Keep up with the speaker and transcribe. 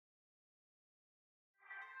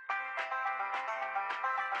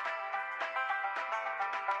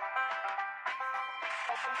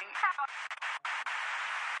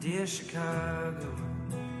Dear Chicago.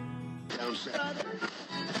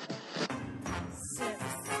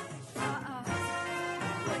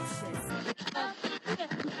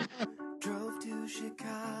 Drove to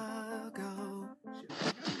Chicago.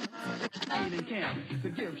 Training camp to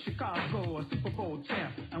give Chicago a Super Bowl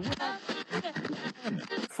champ.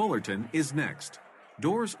 Fullerton is next.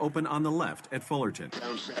 Doors open on the left at Fullerton.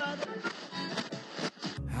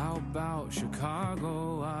 How about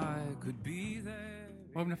Chicago? I could be there.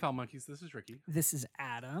 Welcome to Foul Monkeys. This is Ricky. This is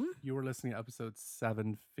Adam. You were listening to episode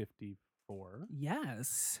 754.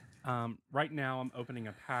 Yes. Right now, I'm opening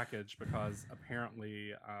a package because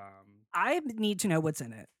apparently I need to know what's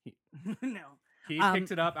in it. No. he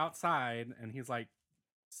picked it up outside and he's like,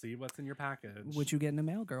 "See what's in your package." What you get in the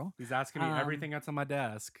mail, girl? He's asking me everything that's on my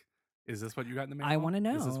desk. Is this what you got in the mail? I want to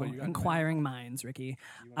know. Is this what you got? Inquiring minds, Ricky.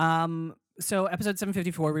 So episode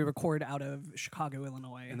 754, we record out of Chicago,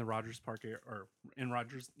 Illinois. In the Rogers Park area, or in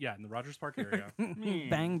Rogers, in the Rogers Park area.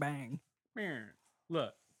 Bang bang.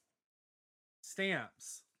 Look,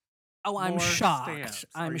 stamps. Oh, I'm More shocked. stamps.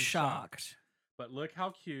 Are I'm you shocked. But look how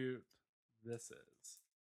cute this is.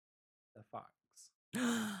 The fox.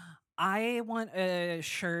 I want a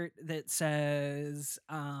shirt that says,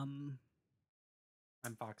 I'm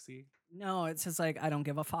Foxy. no, it says like, I don't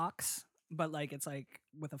give a fox, but like, it's like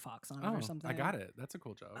with a fox on it or something. I got it. That's a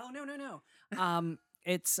cool joke. Oh, no.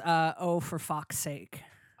 It's, oh, for fox's sake.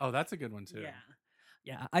 Oh, that's a good one too. Yeah.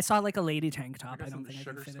 Yeah. I saw like a lady tank top. got I don't some think I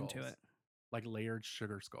sugar could fit into skulls. it. Like layered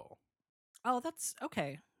sugar skull. Oh, that's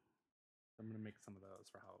okay. I'm gonna make some of those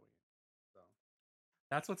for Halloween. So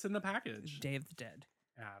that's what's in the package. Day of the Dead.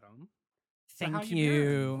 Adam. So how Thank been?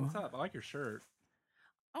 you. What's up? I like your shirt.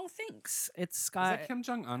 Oh, thanks. It's Is got that Kim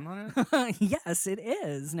Jong Un on it? yes, it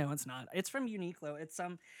is. No, it's not. It's from Uniqlo. It's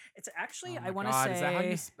actually Oh my I want to God, say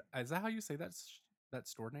is that how you say that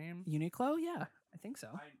store name? Uniqlo. Yeah, I think so.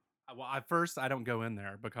 Well, at first I don't go in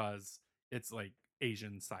there because it's like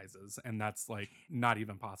Asian sizes, and that's like not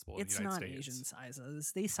even possible in It's the United not States. Asian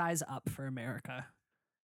sizes. They size up for America.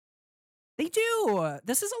 They do.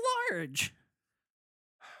 This is a large.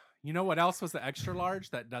 You know what else was the extra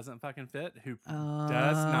large that doesn't fucking fit? Who does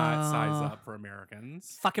not size up for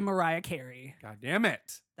Americans? Fucking Mariah Carey. God damn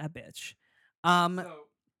it. That bitch.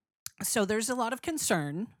 So there's a lot of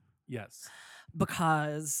concern Yes.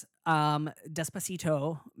 because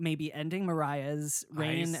Despacito may be ending Mariah's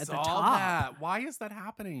reign at the top. That. Why is that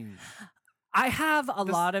happening? I have a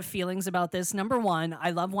lot of feelings about this. Number one,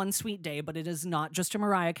 I love One Sweet Day, but it is not just a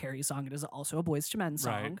Mariah Carey song. It is also a Boyz II Men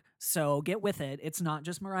song. Right. So get with it. It's not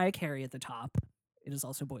just Mariah Carey at the top. It is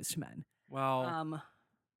also Boyz II Men. Well,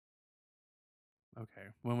 okay.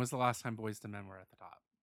 When was the last time Boyz II Men were at the top?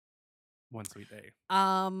 One Sweet Day.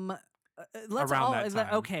 Around that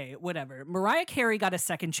time. Okay, whatever. Mariah Carey got a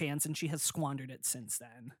second chance and she has squandered it since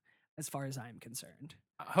then, as far as I'm concerned.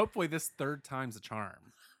 Hopefully this third time's a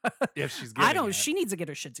charm. If she's getting I don't. it. She needs to get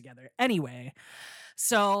her shit together. Anyway,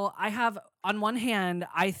 so I have, on one hand,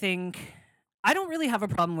 I think I don't really have a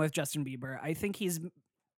problem with Justin Bieber. I think he's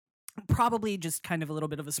probably just kind of a little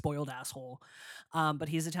bit of a spoiled asshole, but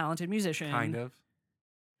he's a talented musician. Kind of.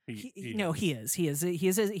 He is. He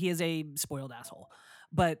is a spoiled asshole.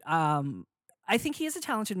 But I think he is a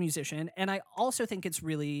talented musician, and I also think it's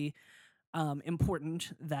really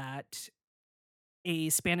important that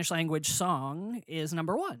a Spanish language song is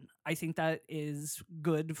number one. I think that is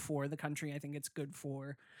good for the country. I think it's good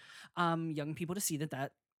for young people to see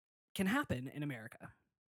that can happen in America.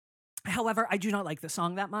 However, I do not like the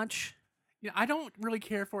song that much. Yeah, I don't really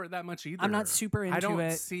care for it that much either. I'm not super into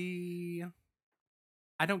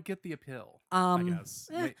I don't get the appeal, I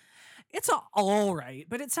guess. It's all right,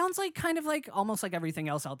 but it sounds like kind of like almost like everything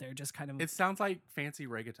else out there, just kind of. It sounds like fancy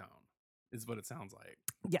reggaeton is what it sounds like.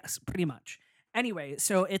 Yes, pretty much. Anyway,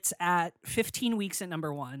 so it's at 15 weeks at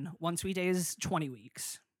number one. One Sweet Day is 20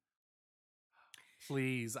 weeks.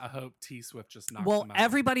 Please, I hope T Swift just knocks them out.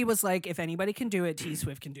 Everybody was like, if anybody can do it, T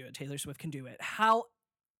Swift can do it. Taylor Swift can do it.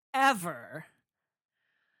 However,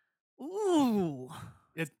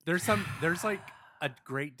 there's like a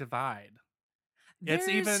great divide. It's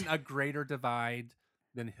even a greater divide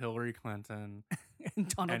than Hillary Clinton and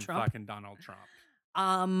Trump. Fucking Donald Trump.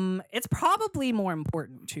 It's probably more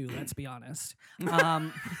important too, let's be honest.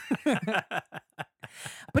 But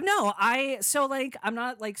no, I'm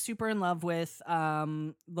not like super in love with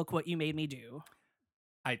Look What You Made Me Do.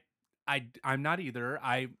 I'm not either.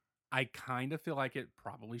 I kind of feel like it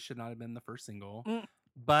probably should not have been the first single,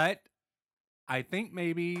 but I think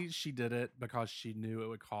maybe she did it because she knew it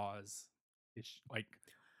would cause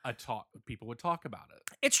people would talk about it.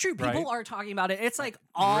 It's true. People Right? are talking about it. It's like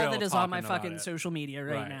all Real that is on my talking about fucking it. social media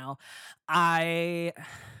right Right. now.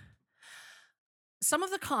 Some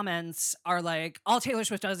of the comments are like, all Taylor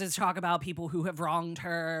Swift does is talk about people who have wronged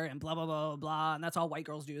her and blah, blah, blah, blah. And that's all white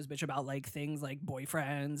girls do is bitch about like things like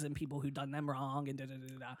boyfriends and people who done them wrong and da da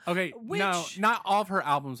da da. Okay, no, Which- not all of her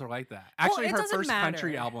albums are like that. Well, Actually, it her doesn't first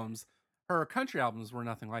country matter. albums, were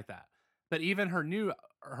nothing like that. But even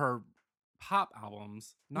her pop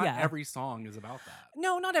albums, not Yeah. every song is about that.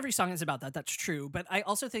 No, not every song is about that. That's true. But I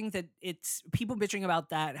also think that it's people bitching about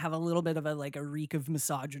that have a little bit of a reek of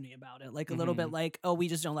misogyny about it. Like a little bit like, oh, we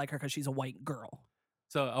just don't like her because she's a white girl.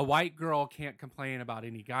 So a white girl can't complain about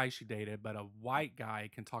any guy she dated, but a white guy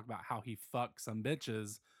can talk about how he fucked some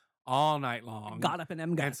bitches all night long. Got up in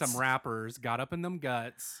them guts. And some rappers got up in them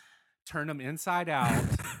guts, turned them inside out,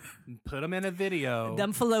 and put them in a video,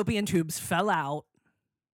 Them fallopian tubes fell out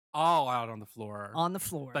all out on the floor. on the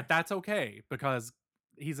floor. But that's okay because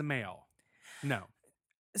he's a male. No.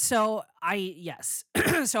 So yes.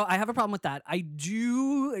 So I have a problem with that. I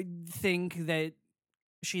do think that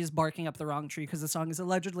she's barking up the wrong tree because the song is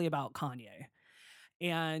allegedly about Kanye.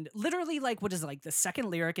 And literally, like, what is it? Like the second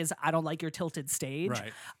lyric is "I don't like your tilted stage."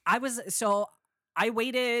 Right. I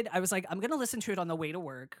waited. I was like, I'm gonna listen to it on the way to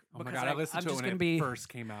work. Oh my because God. I listened I'm to it just when gonna it be. first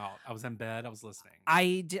came out. I was in bed. I was listening.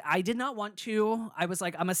 I did not want to. I was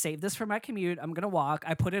like, I'm gonna save this for my commute. I'm gonna walk.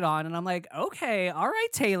 I put it on, and I'm like, okay, all right,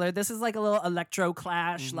 Taylor. This is like a little electro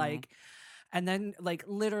clash, Mhm. like. And then, like,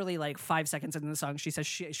 literally, like 5 seconds into the song, she says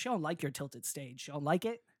she don't like your tilted stage. She don't like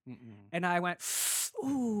it. Mm-mm. And I went,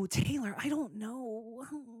 ooh, Taylor, I don't know.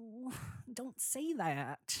 Don't say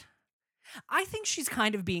that. I think she's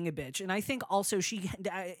kind of being a bitch. And I think also she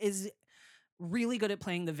is really good at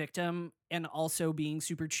playing the victim and also being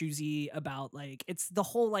super choosy about, like, it's the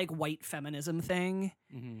whole, like, white feminism thing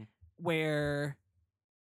Mhm. where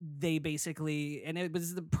they basically, and it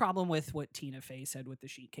was the problem with what Tina Fey said with the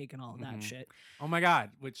sheet cake and all of that Mhm. shit. Oh my God.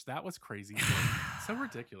 Which that was crazy. So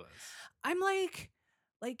ridiculous. I'm like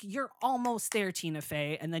you're almost there, Tina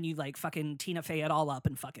Fey, and then you like fucking Tina Fey it all up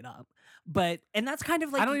and fuck it up. But and that's kind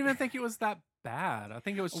of like I don't even think it was that bad. I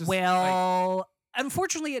think it was just well.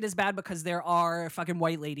 Unfortunately, it is bad because there are fucking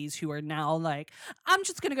white ladies who are now like, I'm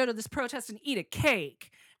just gonna go to this protest and eat a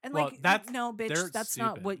cake, and Well, like, that's- no, bitch, they're that's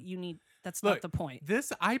not what stupid. you need. That's Look, not the point.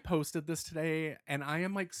 I posted this today, and I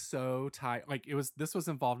am like so tired. Like this was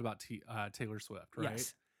involved about Taylor Swift, right?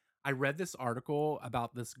 Yes. I read this article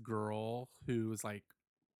about this girl who was like,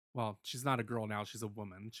 well, she's not a girl now; she's a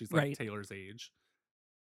woman. She's like Right. Taylor's age.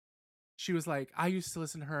 She was like, I used to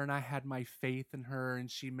listen to her, and I had my faith in her,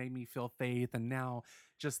 and she made me feel faith. And now,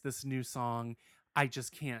 just this new song, I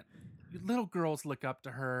just can't. Little girls look up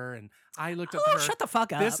to her, and I looked up to Oh, her. shut the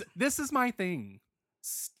fuck up. This is my thing.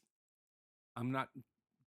 I'm not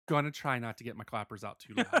going to try not to get my clappers out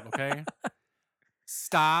too loud, okay?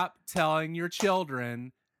 Stop telling your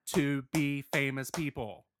children to be famous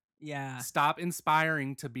people. Yeah. Stop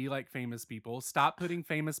inspiring to be like famous people. Stop putting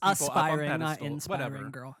famous people Aspiring, up on not pedestals. inspiring, Whatever.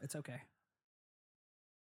 girl. It's okay.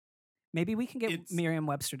 Maybe we can get It's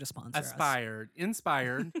Merriam-Webster to sponsor us.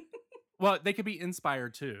 Inspired. Well, they could be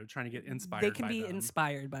inspired too, trying to get inspired. They can by be them.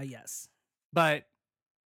 inspired by yes. But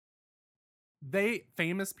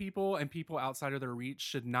famous people and people outside of their reach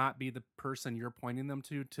should not be the person you're pointing them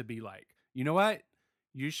to be like. You know what?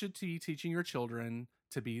 You should be teaching your children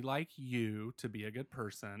to be like you, to be a good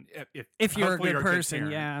person. If you're a hopefully good person,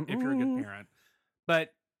 parent, yeah. If you're a good parent.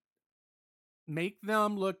 But make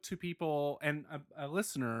them look to people, and a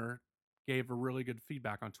listener gave a really good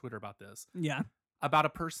feedback on Twitter about this. Yeah. About a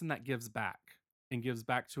person that gives back and gives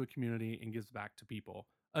back to a community and gives back to people.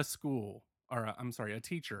 A school, or a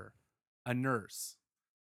teacher, a nurse,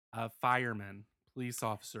 a fireman, police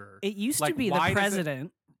officer. It used to Like, be the why does it-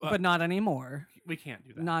 president, uh, but not anymore. We can't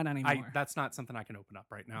do that. Not anymore. That's not something I can open up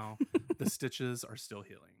right now. The stitches are still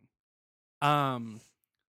healing.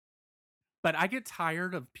 But I get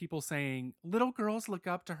tired of people saying little girls look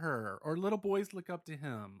up to her or little boys look up to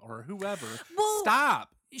him or whoever. Well, Stop.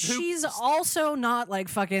 She's also not like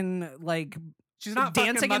fucking like She's not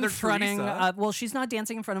dancing Mother in front Teresa. well, she's not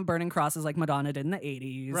dancing in front of burning crosses like Madonna did in the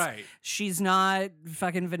 80s. Right. She's not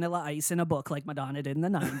fucking Vanilla Ice in a book like Madonna did in the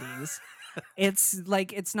 90s. It's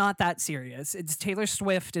like, it's not that serious. It's Taylor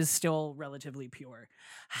Swift is still relatively pure.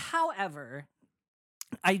 However,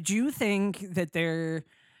 I do think that there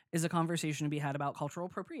is a conversation to be had about cultural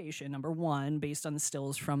appropriation. Number one, based on the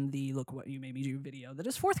stills from the Look What You Made Me Do video that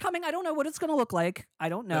is forthcoming. I don't know what it's going to look like. I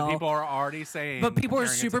don't know. But people are already saying. But people are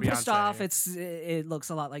comparing it to super pissed Beyonce. off. It looks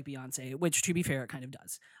a lot like Beyonce, which to be fair, it kind of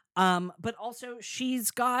does. But also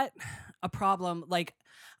she's got a problem. Like,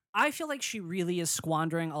 I feel like she really is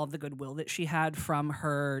squandering all of the goodwill that she had from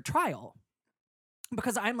her trial.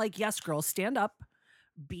 Because I'm like, yes, girl, stand up,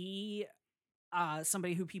 be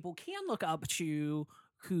somebody who people can look up to,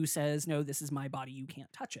 who says, no, this is my body, you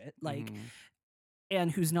can't touch it. Like,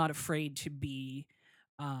 and who's not afraid to be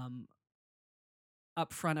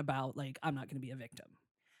upfront about, like, I'm not going to be a victim.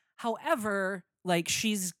 However, like,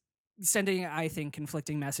 she's sending, I think,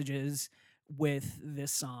 conflicting messages with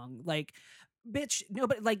this song. Like, bitch, no,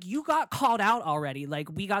 but like, you got called out already.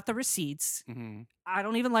 Like, we got the receipts. I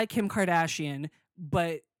don't even like Kim Kardashian,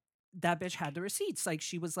 but that bitch had the receipts. Like,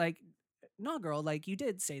 she was like, no, girl, like, you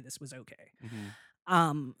did say this was okay.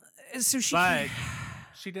 So she, but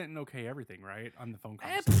she didn't okay everything, right? On the phone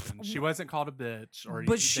conversation, she wasn't called a bitch, or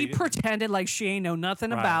but she pretended like she ain't know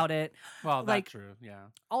nothing about it. Well, like, that's true. Yeah.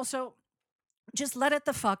 Also, just let it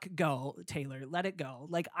the fuck go, Taylor. Let it go.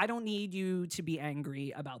 Like, I don't need you to be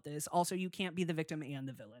angry about this. Also, you can't be the victim and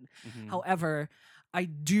the villain. However, I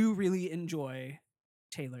do really enjoy,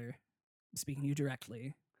 Taylor, speaking to you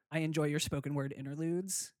directly, I enjoy your spoken word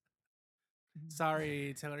interludes.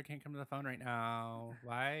 Sorry, Taylor can't come to the phone right now.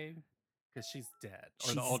 Why? Because she's dead.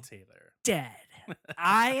 Or the old Taylor. Dead.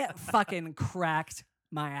 I fucking cracked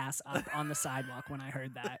my ass up on the sidewalk when I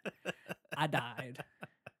heard that. I died.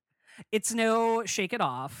 It's no Shake It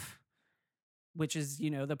Off, which is, you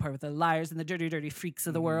know, the part with the liars and the dirty, dirty freaks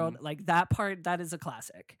of the world. Like, that part, that is a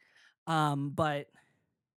classic. But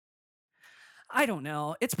I don't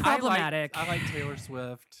know. It's problematic. I like Taylor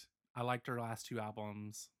Swift. I liked her last 2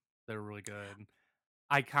 albums. They're really good.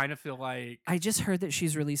 I kind of feel like... I just heard that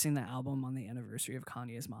she's releasing the album on the anniversary of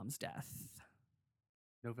Kanye's mom's death.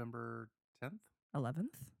 November 10th? 11th?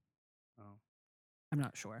 Oh. I'm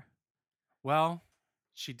not sure. Well,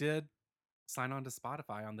 she did sign on to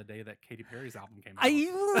Spotify on the day that Katy Perry's album came out.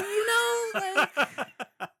 You know, like...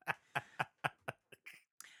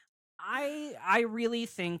 I really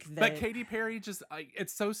think that... But Katy Perry just...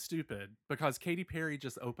 it's so stupid, because Katy Perry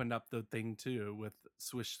just opened up the thing, too, with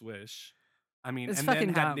Swish Swish. I mean, it's and fucking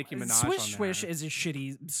then had dumb. Nicki Minaj Swish on Swish there. is a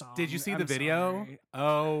shitty song. Did you see the I'm video? sorry.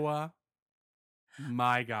 Oh,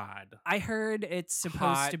 my God. I heard it's supposed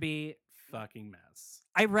Hot to be... fucking mess.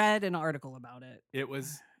 I read an article about it. It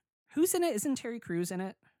was... Who's in it? Isn't Terry Crews in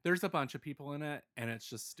it? There's a bunch of people in it, and it's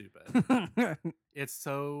just stupid. It's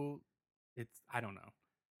so... I don't know.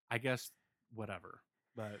 I guess whatever.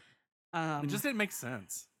 But it just didn't make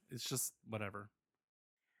sense. It's just whatever.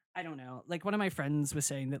 I don't know. Like, one of my friends was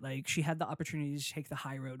saying that, like, she had the opportunity to take the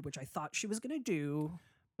high road, which I thought she was going to do.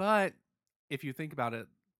 But if you think about it,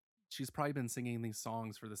 she's probably been singing these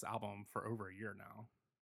songs for this album for over a year now.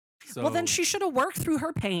 So, well, then she should have worked through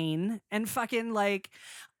her pain and fucking, like...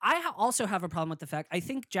 also have a problem with the fact... I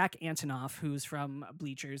think Jack Antonoff, who's from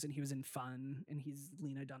Bleachers, and he was in Fun, and he's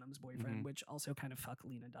Lena Dunham's boyfriend, which also kind of fuck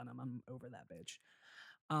Lena Dunham. I'm over that bitch.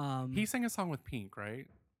 He sang a song with Pink, right?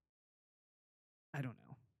 I don't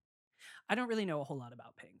know. I don't really know a whole lot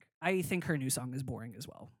about Pink. I think her new song is boring as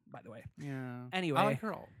well, by the way. Yeah. Anyway. I like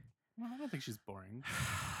her all. Well, I don't think she's boring.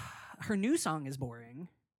 Her new song is boring.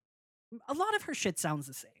 A lot of her shit sounds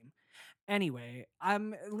the same. Anyway,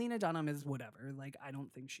 Lena Dunham is whatever. Like, I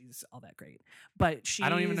don't think she's all that great. But I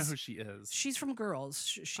don't even know who she is. She's from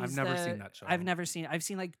Girls. I've never seen that show. I've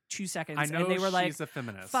seen like 2 seconds. I know and they were she's like, a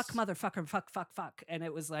feminist. fuck motherfucker, fuck. And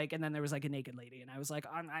it was like, and then there was like a naked lady. And I was like,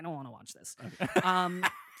 I don't want to watch this.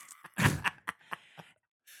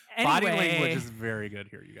 Anyway, body language is very good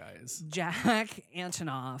here, you guys. Jack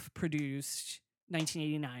Antonoff produced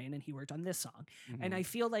 1989, and he worked on this song. And I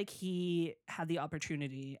feel like he had the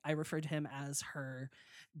opportunity. I refer to him as her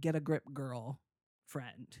get a grip girl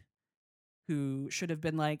friend, who should have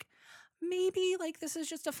been like, maybe like this is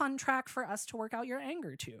just a fun track for us to work out your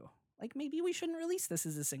anger to. Like, maybe we shouldn't release this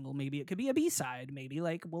as a single. Maybe it could be a B-side. Maybe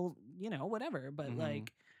like, well, you know, whatever. But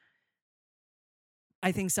like,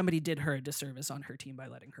 I think somebody did her a disservice on her team by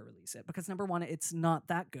letting her release it, because number one, it's not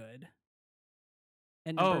that good.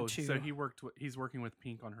 And number two, so he's working with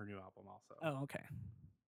Pink on her new album also. Oh, okay.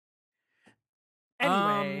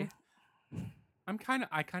 Anyway,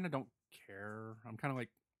 I kind of don't care. I'm kind of like,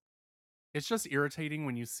 it's just irritating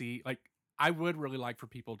when you see, like, I would really like for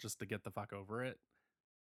people just to get the fuck over it,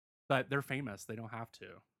 but they're famous. They don't have to.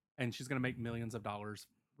 And she's going to make millions of dollars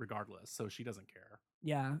regardless. So she doesn't care.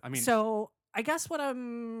 Yeah. I mean, so I guess what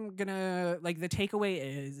I'm gonna, like, the takeaway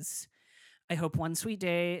is, I hope One Sweet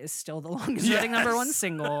Day is still the longest running #1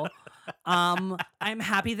 single. I'm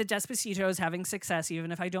happy that Despacito is having success,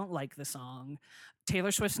 even if I don't like the song.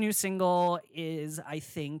 Taylor Swift's new single is, I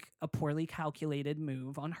think, a poorly calculated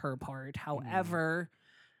move on her part. However,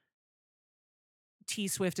 T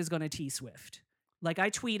Swift is going to T Swift. Like, I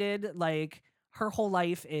tweeted, like, her whole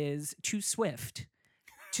life is too swift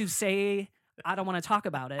to say, I don't want to talk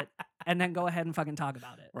about it, and then go ahead and fucking talk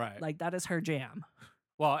about it. Right. Like, that is her jam.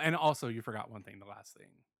 Well, and also you forgot one thing, the last thing.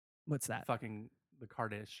 What's that? Fucking the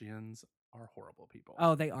Kardashians are horrible people.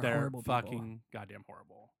 Oh, they are They're horrible people. fucking goddamn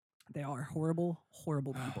horrible. They are horrible,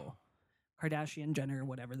 horrible people. Kardashian, Jenner,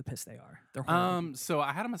 whatever the piss they are. They're horrible. So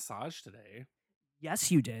I had a massage today.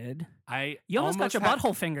 Yes, you did. I You almost got your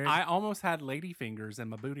butthole fingered. I almost had lady fingers in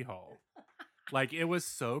my booty hole. Like, it was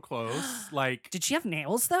so close. Like, Did she have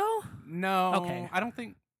nails though? no, Okay. I don't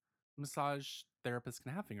think massage therapists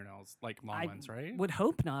can have fingernails, like long ones, right? Would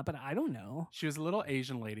hope not, but I don't know. She was a little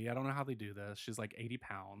Asian lady. I don't know how they do this. She's like 80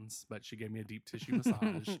 pounds, but she gave me a deep tissue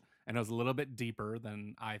massage, and it was a little bit deeper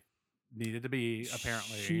than I needed to be,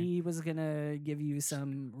 apparently. She was gonna give you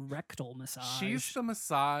some rectal massage. She's the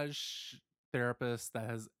massage therapist that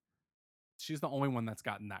has. She's the only one that's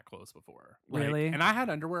gotten that close before. Like, Really? And I had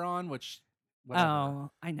underwear on, which. Whatever.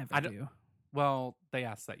 Oh, I never I don't- do. Well, they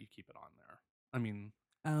ask that you keep it on there. I mean,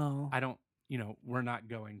 Oh, I don't. We're not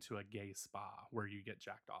going to a gay spa where you get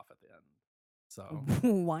jacked off at the end.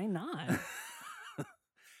 So. why not?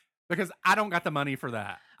 Because I don't got the money for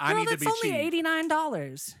that. I Girl, need to that's be only cheap.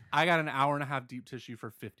 $89. I got an hour and a half deep tissue for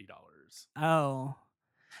 $50. Oh,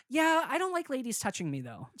 yeah. I don't like ladies touching me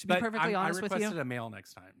though. To be perfectly honest I with requested you. a male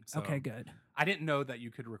next time. So Okay, good. I didn't know that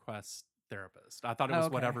you could request therapist. I thought it Oh, was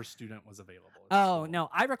okay. whatever student was available. at the Oh school. no,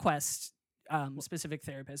 I request specific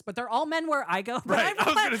therapists, but they're all men where I go. But Right. I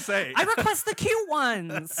was gonna say. I request the cute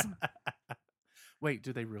ones. Wait,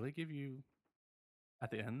 do they really give you at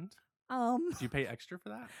the end? Um, Do you pay extra for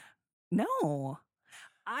that? no.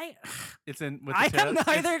 It's in with the I am tips?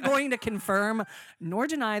 neither going to confirm nor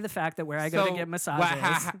deny the fact that where I go to So get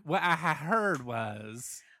massages, What I heard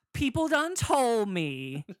was people done told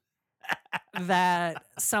me that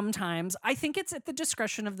sometimes I think it's at the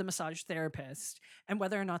discretion of the massage therapist and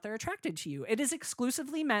whether or not they're attracted to you. It is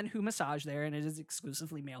exclusively men who massage there, and it is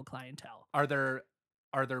exclusively male clientele. are there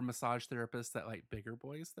massage therapists that like bigger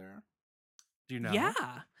boys there? Do you know? Yeah.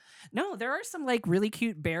 No, there are some like really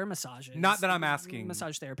cute bear massages. Not that I'm asking.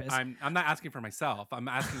 Massage therapists. I'm not asking for myself. I'm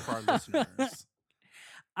asking for our listeners.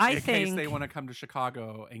 I in think case they want to come to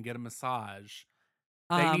Chicago and get a massage,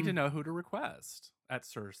 they need to know who to request at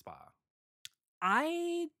Sir Spa.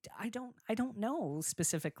 I don't know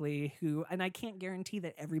specifically who, and I can't guarantee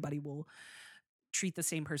that everybody will treat the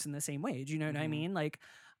same person the same way. Do you know what I Mhm. mean? Like,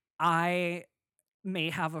 I may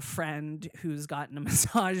have a friend who's gotten a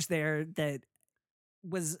massage there that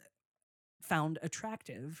was found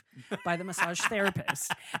attractive by the massage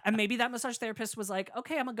therapist, and maybe that massage therapist was like,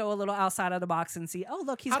 "Okay, I'm gonna go a little outside of the box and see. Oh,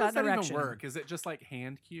 look, he's How got does an that erection." even work? Is it just like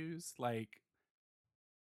hand cues? Like,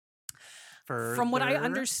 From what I further?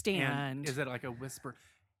 understand, And is it like a whisper?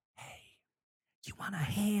 Hey, you want a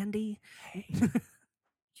handy?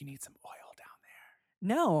 you need some oil down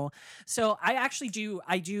there. No. So I actually do.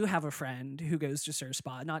 I do have a friend who goes to Sir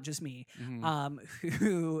Spa, not just me, Mhm.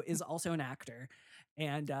 who is also an actor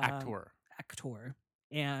and Actor.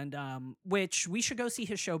 and which we should go see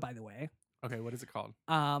his show, by the way. Okay, what is it called?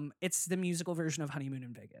 It's the musical version of Honeymoon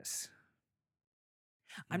in Vegas.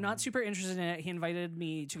 I'm not Mm. super interested in it. He invited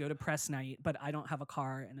me to go to press night, but I don't have a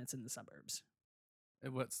car and it's in the suburbs.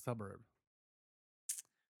 What suburb?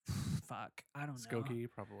 Fuck, I don't know.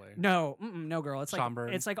 Skokie, probably. No, no, girl. It's like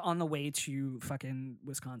Schaumburg? it's like on the way to fucking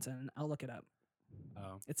Wisconsin. I'll look it up.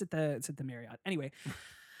 Oh. It's at the Marriott. Anyway,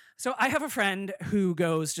 so I have a friend who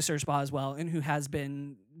goes to Sir Spa as well, and who has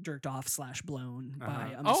been jerked off / blown by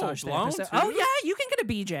Uh-huh. a Oh, massage blown therapist. too? Oh yeah, you can get a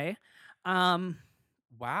BJ.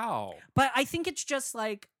 Wow. But I think it's just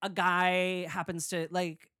like a guy happens to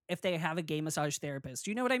like if they have a gay massage therapist.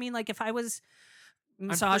 Do you know what I mean? Like if I was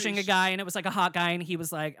massaging a pretty guy and it was like a hot guy and he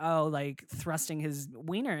was like, oh, like thrusting his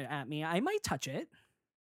wiener at me, I might touch it.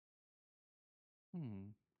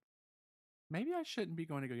 Maybe I shouldn't be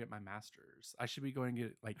going to go get my master's. I should be going to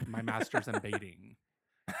get like my master's in baiting.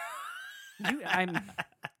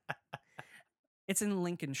 It's in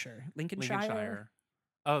Lincolnshire. Lincolnshire.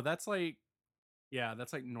 Oh, that's like, yeah,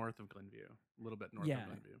 that's like north of Glenview, a little bit north Yeah. of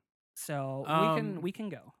Glenview. So Um, we can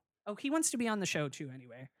go. Oh, he wants to be on the show too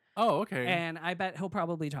anyway. Oh, okay. And I bet he'll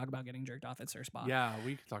probably talk about getting jerked off at Sir Spa. Yeah,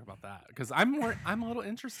 we could talk about that because I'm a little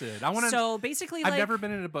interested. I want to. So basically, I've like, never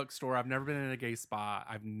been in a bookstore. I've never been in a gay spa.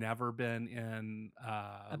 I've never been in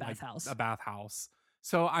a bathhouse. A bathhouse.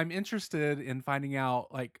 So I'm interested in finding out,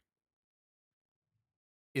 like,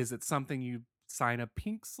 is it something you sign a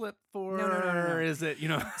pink slip for? No. Or is it,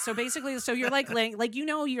 So basically, so you're like laying, like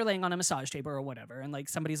you're laying on a massage table or whatever, and like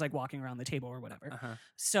somebody's like walking around the table or whatever. Uh-huh.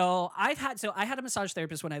 So I had a massage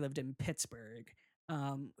therapist when I lived in Pittsburgh,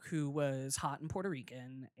 who was hot and Puerto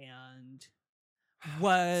Rican, and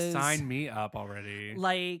was Sign me up already.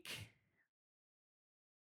 like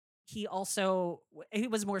he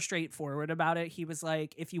was more straightforward about it. He was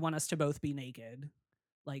like, if you want us to both be naked,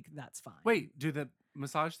 like that's fine. Wait, do the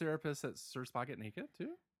massage therapists at Sir Spot get naked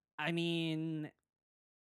too? I mean,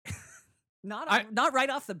 not right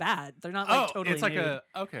off the bat. They're not like totally it's like nude.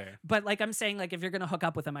 okay. But like I'm saying, like if you're gonna hook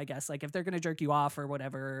up with them, I guess like if they're gonna jerk you off or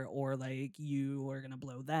whatever, or like you are gonna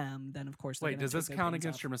blow them, then of course. Wait, does this count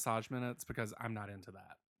against your massage minutes? Because I'm not into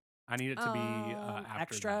that. I need it to be after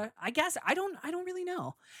extra. that. I guess I don't really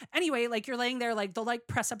know. Anyway, like you're laying there, like they'll like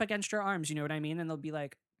press up against your arms. You know what I mean? And they'll be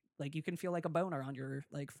like you can feel like a boner on your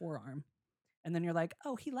like forearm, and then you're like,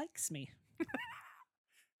 oh, he likes me.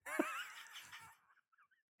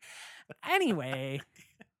 Anyway,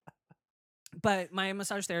 but my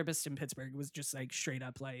massage therapist in Pittsburgh was just like straight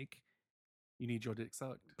up like, You need your dick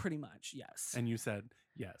sucked? pretty much, yes. And you said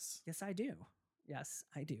yes. Yes, I do. Yes,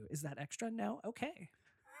 I do. Is that extra? No? Okay.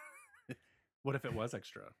 What if it was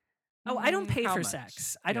extra? Oh, I don't pay How for much?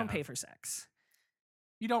 sex. I don't Yeah. pay for sex.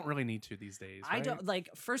 You don't really need to these days. I right? don't like,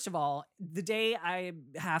 first of all, the day I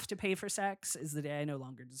have to pay for sex is the day I no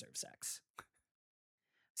longer deserve sex.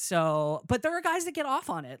 So, but there are guys that get off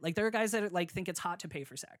on it. Like there are guys that like think it's hot to pay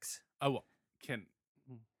for sex. Oh, well, can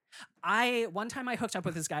One time I hooked up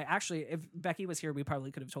with this guy. Actually, if Becky was here, we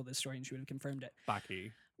probably could have told this story and she would have confirmed it.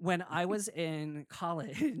 Baki. When I was in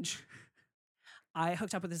college, I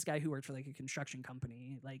hooked up with this guy who worked for like a construction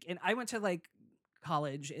company. Like, and I went to like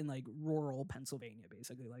college in like rural Pennsylvania,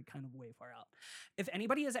 basically, like kind of way far out. If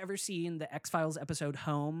anybody has ever seen the X-Files episode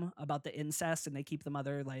Home about the incest and they keep the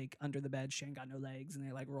mother like under the bed, she ain't got no legs, and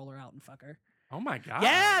they like roll her out and fuck her. Oh my god.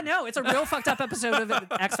 Yeah, no, it's a real fucked up episode of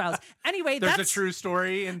X-Files. Anyway, There's that's a true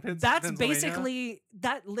story in that's Pennsylvania? basically,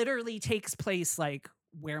 that literally takes place like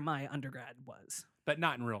where my undergrad was. But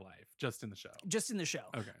not in real life, just in the show. Just in the show.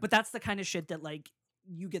 Okay. But that's the kind of shit that like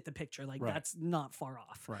you get the picture. Like Right. that's not far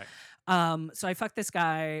off. Right. So I fucked this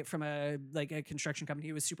guy from a construction company.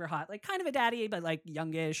 He was super hot, like kind of a daddy, but like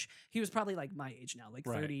youngish. He was probably like my age now, like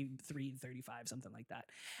Right. 33, 35, something like that.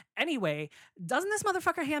 Anyway, doesn't this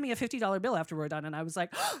motherfucker hand me a $50 bill after we're done? And I was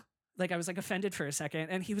like, like I was like offended for a second.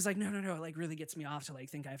 And he was like, no, it like really gets me off to like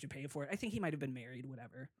think I have to pay for it. I think he might have been married,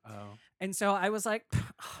 whatever. Oh. And so I was like,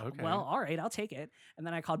 Okay. well, all right, I'll take it. And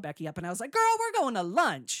then I called Becky up and I was like, girl, we're going to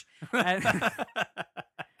lunch.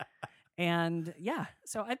 And yeah,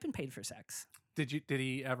 so I've been paid for sex. Did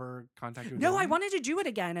he ever contact you? No, I again? wanted to do it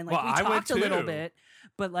again, and like Well, we I would talked a little too. bit,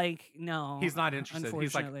 but like no, He's not interested.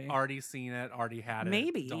 He's like unfortunately. already seen it, already had it.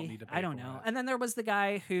 Maybe Don't need to pay I don't for know. it. And then there was the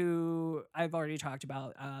guy who I've already talked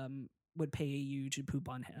about. Would pay you to poop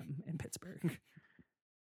on him in Pittsburgh.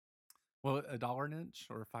 Well, $1 an inch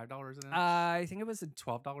or $5 an inch? I think it was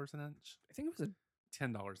 $12 an inch? $10 an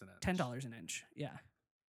inch. $10 an inch. Yeah.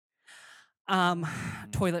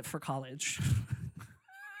 Toilet for college.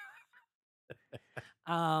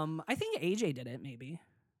 I think AJ did it, maybe.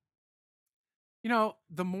 You know,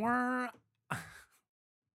 the more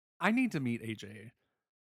I need to meet AJ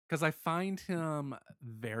because I find him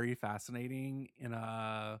very fascinating in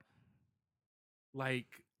a like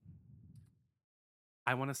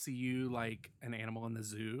I want to see you like an animal in the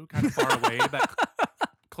zoo, kind of far away, but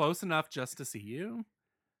close enough just to see you.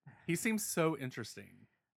 He seems so interesting.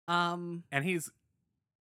 And he's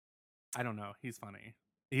I don't know, he's funny.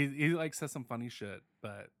 He like says some funny shit,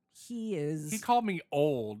 but he called me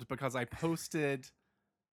old because I posted,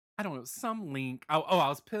 I don't know, some link. I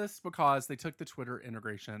was pissed because they took the Twitter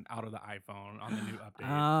integration out of the iPhone on the new update.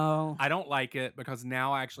 Oh, I don't like it because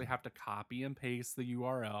now I actually have to copy and paste the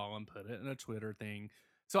URL and put it in a Twitter thing.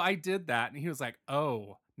 So I did that, and he was like,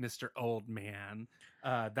 "Oh, Mr. Old Man,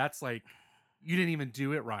 that's like, you didn't even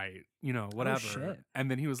do it right, you know, whatever." shit. And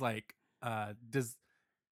then he was like, I'm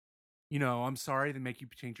sorry to make you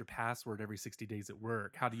change your password every 60 days at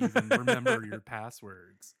work. How do you even remember your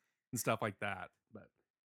passwords and stuff like that? But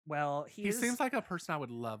well, he seems like a person I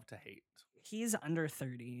would love to hate. he's under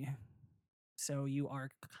 30, so you are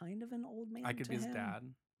kind of an old man. I could to be his him. dad.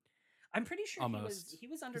 I'm pretty sure Almost. he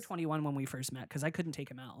was under 21 when we first met because I couldn't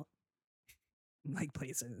take him out like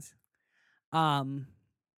places.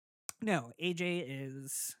 No, AJ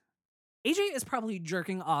is probably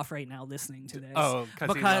jerking off right now listening to this. Oh,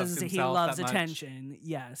 because he he loves attention.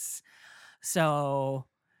 Yes. So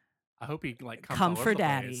I hope he like comes come all over for the place.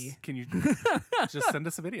 daddy. Can you just send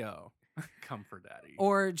us a video? Come for daddy.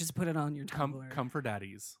 Or just put it on your Tumblr. come for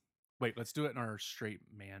daddies. Wait, let's do it in our straight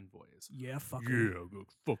man voice. Yeah, fucker. Yeah, go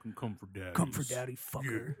fucking come for daddy. Come for daddy,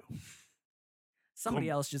 fucker. Yeah. Somebody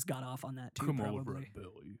Come- else just got off on that too, Come over, probably.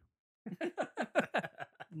 Billy.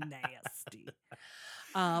 Nasty.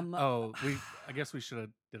 Oh, I guess we should have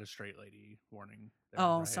did a straight lady warning. There,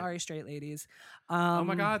 Oh, right? sorry, straight ladies. Oh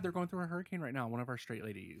my God, they're going through a hurricane right now. One of our straight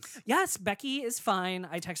ladies. Yes, Becky is fine.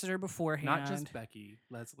 I texted her beforehand. Not just Becky,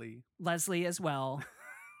 Leslie. Leslie as well.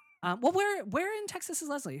 Well, where in Texas is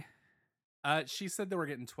Leslie? She said they were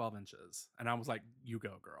getting 12 inches, and I was like, "You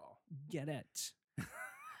go, girl." Get it.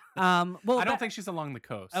 Well, I don't think she's along the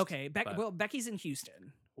coast. Okay, but- well, Becky's in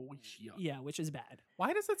Houston. Holy shit. Yeah, which is bad.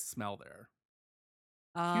 Why does it smell there?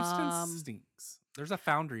 Houston Um, stinks. There's a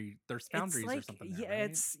foundry. There's it's foundries like, or something. yeah,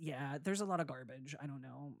 There, right? there's a lot of garbage. I don't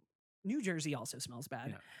know. New Jersey also smells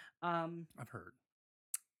bad. I've heard.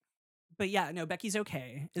 But yeah, no, Becky's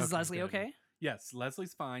okay. Is Okay, Leslie good. okay? Yes,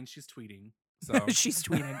 Leslie's fine. She's tweeting. So She's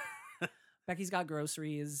tweeting. Becky's got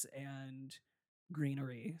groceries and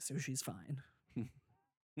greenery, so she's fine.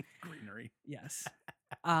 greenery. Yes.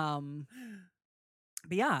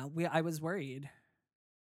 But yeah, I was worried.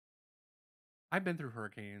 I've been through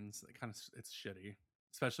hurricanes. It's shitty,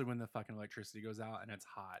 especially when the fucking electricity goes out and it's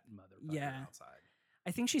hot, motherfucker, Yeah. outside.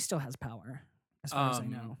 I think she still has power, as far as I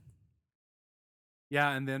know. Yeah,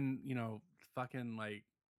 and then fucking like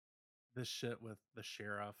this shit with the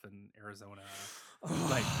sheriff in Arizona.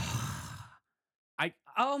 Like,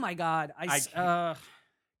 oh my God.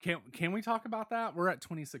 Can we talk about that? We're at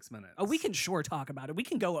 26 minutes. Oh, we can sure talk about it. We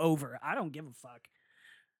can go over. I don't give a fuck.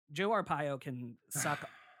 Joe Arpaio can suck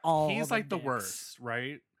all. He's like the dicks. worst,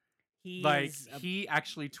 right? He's Like he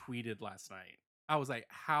actually tweeted last night. I was like,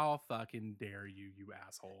 "How fucking dare you, you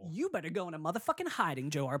asshole!" You better go into motherfucking hiding,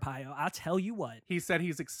 Joe Arpaio. I'll tell you what. He said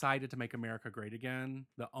he's excited to make America great again.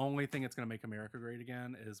 The only thing that's going to make America great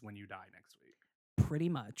again is when you die next week. Pretty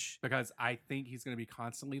much. Because I think he's going to be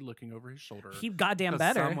constantly looking over his shoulder. He goddamn 'cause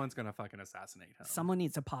better. Someone's going to fucking assassinate him. Someone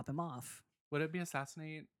needs to pop him off. Would it be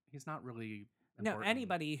assassinate? He's not really No, important.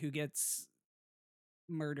 anybody who gets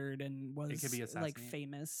murdered and was could be like assassinate.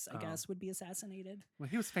 famous, I Oh. guess, would be assassinated. Well,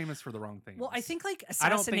 he was famous for the wrong things. Well, I think like I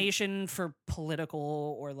don't think- assassination for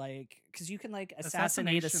political or like because you can like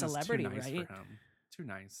assassinate a Assassination is celebrity, too nice right? For him. Too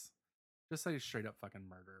nice. Just say straight up fucking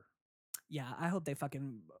murder. Yeah, I hope they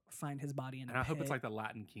fucking find his body in And a I hope it's pit like the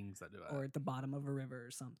Latin kings that do it. or at the bottom of a river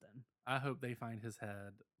or something. I hope they find his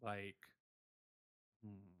head like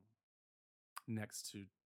next to.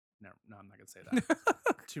 No, I'm not gonna say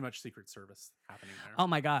that. Too much Secret Service happening there. Oh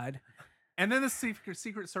my God, And then the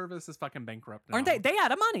Secret Service is fucking bankrupt now. aren't they? They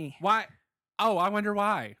out of money. Why? Oh, I wonder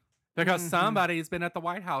why. Because Mhm. somebody's been at the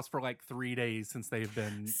White House for like 3 days since they've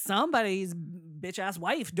been. Somebody's bitch ass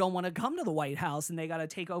wife don't want to come to the White House, and they got to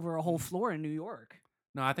take over a whole floor in New York.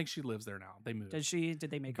 No, I think she lives there now. They moved. Did she? Did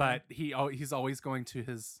they make her But he's always going to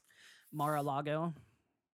his. Mar-a-Lago?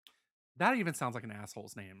 That even sounds like an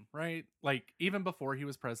asshole's name, right? Like even before he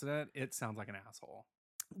was president, it sounds like an asshole.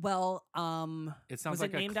 Well, It sounds was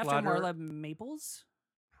like it named a after clutter, Marla Maples?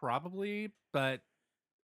 probably, but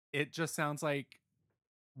it just sounds like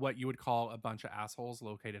what you would call a bunch of assholes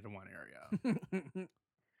located in one area.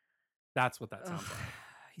 That's what that sounds Ugh, like.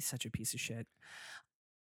 He's such a piece of shit.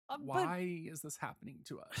 But, Why is this happening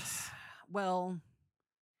to us? well,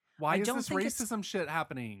 Why I is don't this think it's- racism shit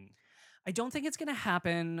happening? I don't think it's gonna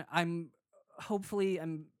happen. I'm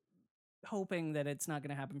hoping that it's not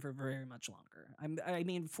gonna happen for very much longer. I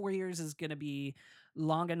mean, 4 years is gonna be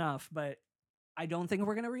long enough, but I don't think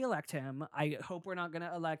we're gonna reelect him. I hope we're not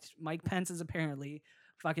gonna elect Mike Pence. Is apparently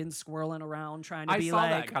fucking squirreling around trying to I be saw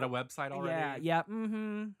like, that. Got a website already. yeah,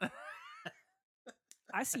 mm-hmm.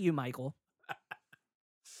 I see you, Michael.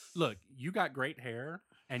 Look, you got great hair,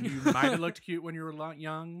 and you might have looked cute when you were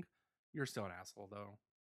young. You're still an asshole, though.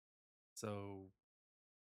 So,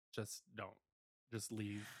 just don't. Just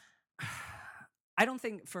leave. I don't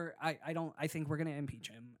think I think we're gonna impeach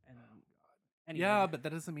him. And anyway. Yeah, but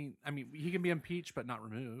that doesn't mean. I mean, he can be impeached but not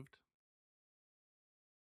removed.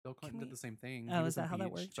 Bill Clinton we- did the same thing. Oh, He is was that how that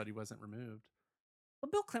impeached, works? But he wasn't removed. Well,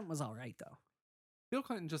 Bill Clinton was all right though. Bill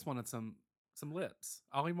Clinton just wanted some lips.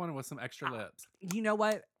 All he wanted was some extra lips. You know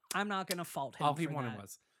what? I'm not gonna fault him. All he for wanted that.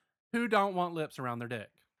 was, who don't want lips around their dick?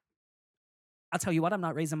 I'll tell you what. I'm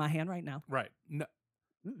not raising my hand right now. Right. No.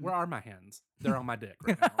 Mm-mm. Where are my hands? They're on my dick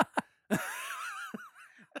right now.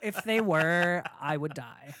 If they were, I would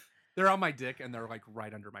die. They're on my dick and they're like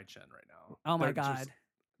right under my chin right now. Oh my They're just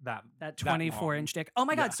God. that 24-inch long. dick. Oh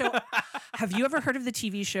my God. Yeah. So, have you ever heard of the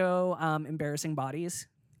TV show Embarrassing Bodies?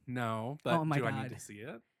 No, but Oh my do I need God. to see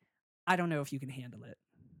it? I don't know if you can handle it.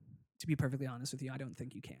 To be perfectly honest with you, I don't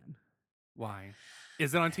think you can. Why?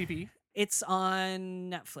 Is it on TV? It's on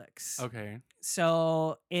Netflix. Okay.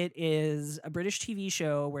 So it is a British TV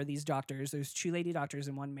show where these doctors, there's 2 lady doctors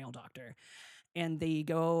and 1 male doctor, and they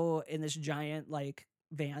go in this giant like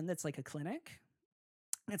van that's like a clinic,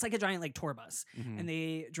 It's like a giant like tour bus, Mhm. and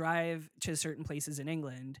they drive to certain places in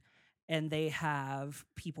England, and they have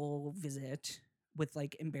people visit with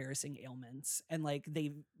like embarrassing ailments, and like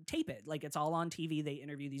they tape it, like it's all on TV. They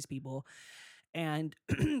interview these people, and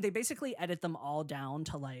they basically edit them all down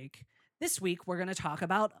to like, this week we're gonna talk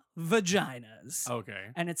about vaginas,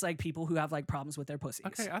 Okay. and it's like people who have like problems with their pussies.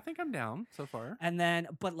 Okay, I think I'm down so far. And then,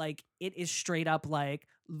 but like, it is straight up like,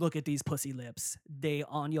 look at these pussy lips. They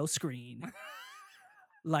on your screen.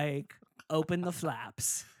 Like, open the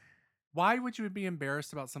flaps. Why would you be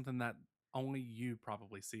embarrassed about something that only you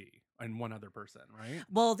probably see and one other person, right?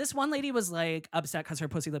 Well, this one lady was like upset because her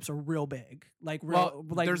pussy lips are real big. Like, Well,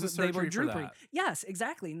 like there's a they were surgery for droopy. that. Yes,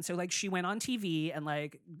 exactly. And so like she went on TV and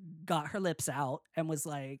like got her lips out and was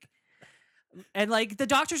like, and like the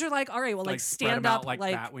doctors are like, all right, well, like Spread 'em stand out up, like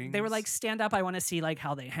like bat they were wings? like, stand up. I want to see like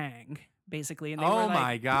how they hang, basically. And they Oh were like,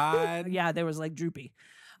 my god. yeah, they was like droopy.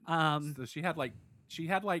 So she had like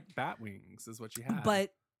bat wings is what she had.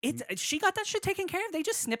 But she got that shit taken care of. They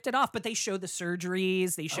just snipped it off, but they show the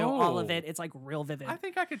surgeries, they show all of Oh. it. It's like real vivid. I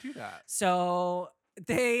think I could do that. So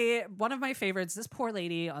one of my favorites, this poor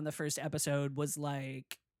lady on the first episode was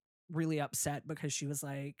like really upset because she was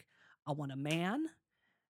like, I want a man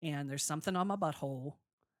and there's something on my butthole,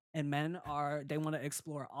 and they want to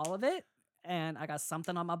explore all of it, and I got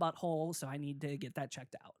something on my butthole, so I need to get that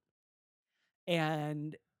checked out.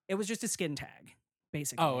 And it was just a skin tag,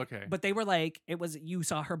 basically. Oh, okay. But they were like, you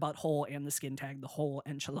saw her butthole and the skin tag, the whole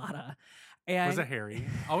enchilada. And Was it hairy?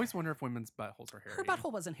 I always wonder if women's buttholes are hairy. her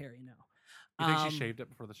butthole wasn't hairy, no. You think she shaved it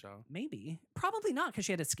before the show? Maybe. Probably not, because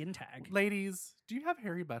she had a skin tag. Ladies, do you have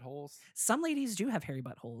hairy buttholes? Some ladies do have hairy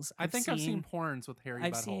buttholes. I've seen porns with hairy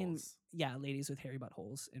I've buttholes. seen, yeah, ladies with hairy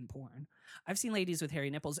buttholes in porn. I've seen ladies with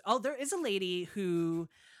hairy nipples. Oh, there is a lady who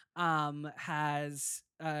has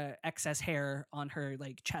excess hair on her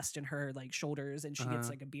like chest and her like shoulders, and she gets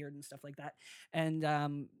like a beard and stuff like that.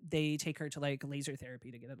 And they take her to like laser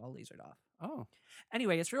therapy to get it all lasered off. Oh.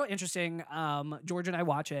 Anyway, it's real interesting. George and I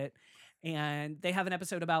watch it, and they have an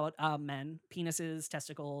episode about men, penises,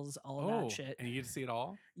 testicles, all of that shit. And you get to see it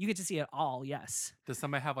all? You get to see it all, yes. Does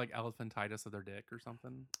somebody have like elephantitis of their dick or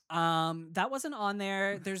something? That wasn't on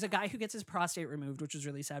there. There's a guy who gets his prostate removed, which is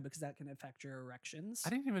really sad because that can affect your erections. I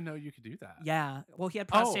didn't even know you could do that. Yeah. Well, he had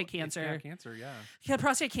prostate Yeah, cancer. cancer, yeah. He had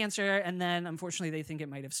prostate cancer, and then unfortunately they think it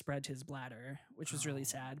might have spread to his bladder, which was really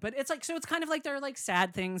sad. But it's like, so it's kind of like there are like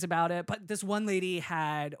sad things about it. But this one lady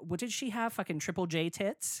had, what did she have? Fucking Triple J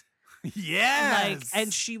tits. Yes. Like,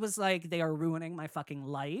 and she was like, they are ruining my fucking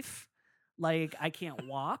life. Like, I can't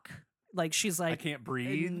walk. Like, she's like, I can't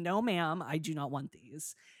breathe. No, ma'am, I do not want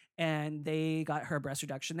these. And they got her a breast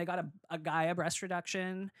reduction. They got a guy a breast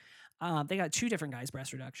reduction. They got two different guys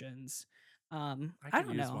breast reductions. I could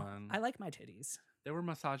don't use know. one. I like my titties. They were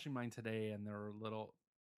massaging mine today, and they were little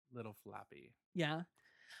flappy. Yeah.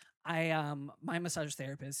 My massage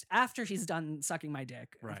therapist, after he's done sucking my dick,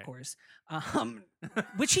 Right. of course,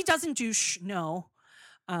 which he doesn't do. No.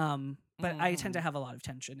 But I tend to have a lot of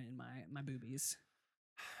tension in my boobies.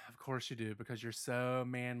 Of course you do, because you're so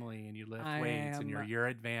manly and you lift I weights and am you're a year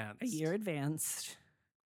advanced. A year advanced.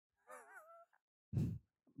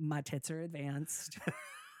 My tits are advanced.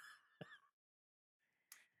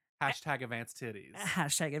 Hashtag advanced titties.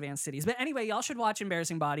 Hashtag advanced cities. But anyway, y'all should watch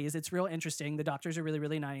Embarrassing Bodies. It's real interesting. The doctors are really,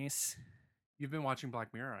 really nice. You've been watching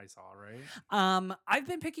Black Mirror, I saw, right? I've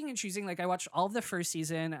been picking and choosing. Like, I watched all of the first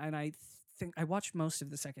season, and I think I watched most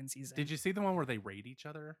of the second season. Did you see the one where they raid each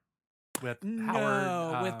other? With No,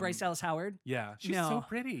 Howard, with Bryce Dallas Howard. Yeah, she's No. so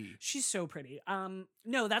pretty. She's so pretty.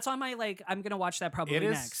 No, that's on my like. I'm gonna watch that probably It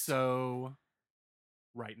is next. so.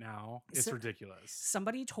 Right now, it's So- ridiculous.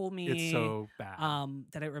 Somebody told me It's so bad.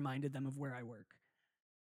 that it reminded them of where I work.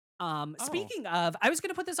 Oh. Speaking of, I was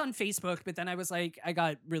gonna put this on Facebook, but then I was like, I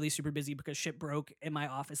got really super busy because shit broke in my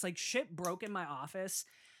office. Like, shit broke in my office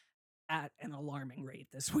at an alarming rate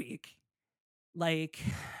this week. Like,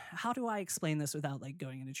 how do I explain this without like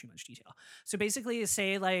going into too much detail? So basically,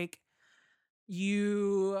 say like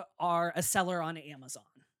you are a seller on Amazon,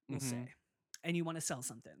 we'll Mhm. say, and you want to sell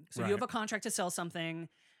something. So Right. you have a contract to sell something,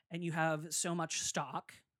 and you have so much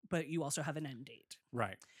stock, but you also have an end date.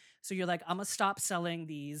 Right. So you're like, I'm gonna stop selling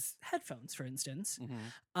these headphones, for instance,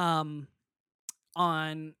 Mhm.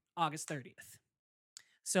 on August 30th.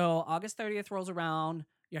 So August 30th rolls around,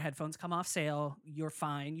 your headphones come off sale, you're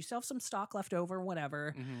fine. You still have some stock left over,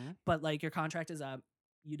 whatever, Mhm. but like your contract is up,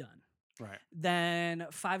 you done. Right. Then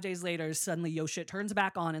 5 days later, suddenly yo shit turns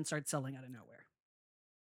back on and starts selling out of nowhere.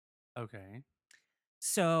 Okay.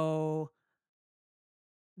 So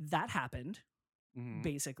that happened. Mhm.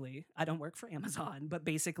 Basically, I don't work for Amazon, but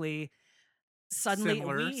basically suddenly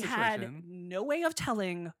Similar we had situation. no way of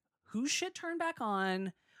telling whose shit turned back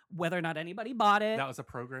on, whether or not anybody bought it. That was a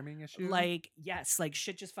programming issue. Like, yes, like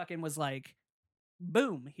shit just fucking was like,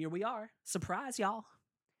 boom, here we are. Surprise, y'all.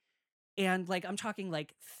 And like, I'm talking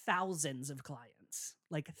like thousands of clients,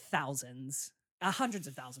 like thousands, hundreds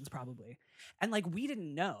of thousands probably. And like, we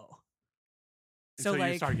didn't know. so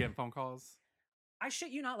like, you started getting phone calls. I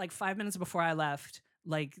shit you not, like 5 minutes before I left,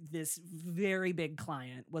 like this very big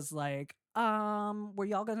client was like, were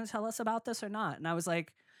y'all gonna tell us about this or not? And I was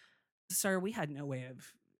like, sir, we had no way of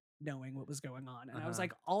knowing what was going on. And I was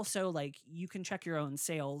like, also, like, you can check your own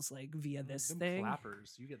sales like via this Them thing.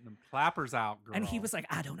 Clappers. You getting them clappers out, girl. And he was like,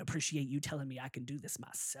 I don't appreciate you telling me I can do this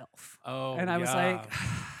myself. oh, and I was like,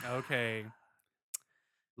 okay.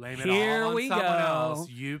 Blame it Here all on we someone go. else,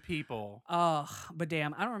 you people. oh, but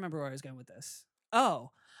damn, I don't remember where I was going with this.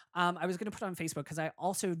 Oh, I was going to put on Facebook because I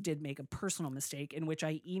also did make a personal mistake in which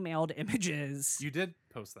I emailed images. You did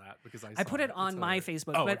post that because I put it on my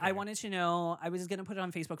Facebook, but I okay. wanted to know, I was going to put it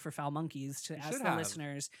on Facebook for Foul Monkeys to You ask should the have.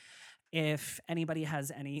 listeners if anybody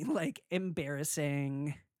has any like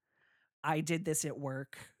embarrassing, I did this at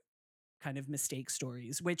work kind of mistake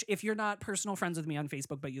stories, which if you're not personal friends with me on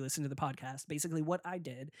Facebook, but you listen to the podcast, basically what I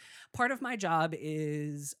did, part of my job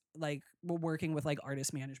is like we're working with like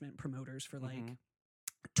artist management promoters for like Mhm.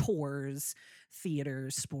 tours,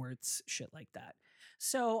 theaters, sports, shit like that.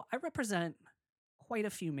 So I represent quite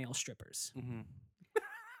a few male strippers. Mhm.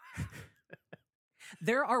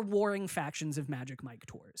 There are warring factions of Magic Mike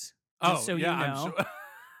tours. Oh, Just so yeah, you I'm know. sure.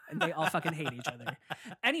 And they all fucking hate each other.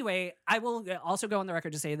 Anyway, I will also go on the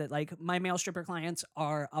record to say that like my male stripper clients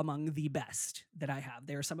are among the best that I have.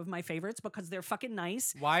 They're some of my favorites because they're fucking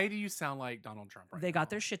nice. Why do you sound like Donald Trump right They now? got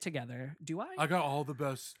their shit together. Do I? I got all the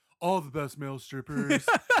best male strippers.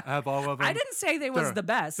 I have all of them. I didn't say they was They're- the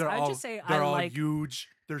best. They're I all, just say they're I all like huge.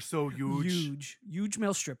 They're so huge. huge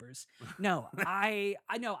male strippers. No, I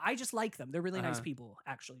know. I just like them. They're really nice Uh-huh. people,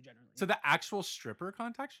 actually, generally. So the actual stripper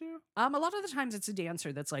contacts you? a lot of the times it's a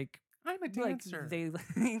dancer that's like I'm a dancer. they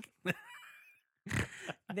like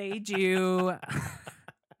they do.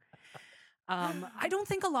 I don't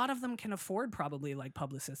think a lot of them can afford probably like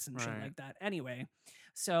publicists and shit Right. like that. Anyway,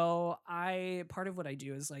 so part of what I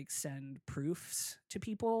do is like send proofs to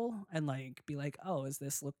people and like be like, oh, does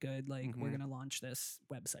this look good? Like we're Mhm. gonna launch this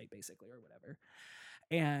website basically or whatever.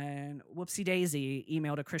 And whoopsie daisy,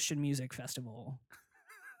 emailed a Christian music festival.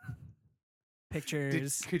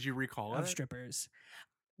 Pictures Could you recall of it? strippers.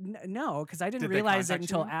 No, because I didn't Did they realize it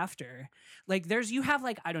contact until you? after. Like, you have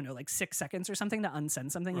like, I don't know, like 6 seconds or something to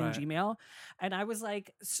unsend something Right. in Gmail. And I was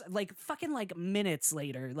like, fucking like minutes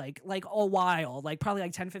later, like a while, like probably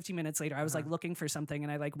like 10, 15 minutes later, I was like Uh-huh. looking for something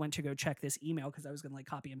and I like went to go check this email because I was going to like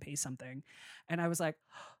copy and paste something. And I was like,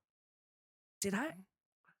 did I?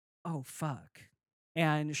 Oh, fuck.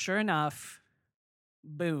 And sure enough,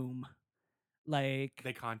 boom. Like,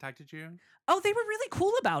 They contacted you? oh, they were really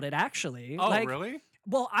cool about it, actually. Oh, like, really?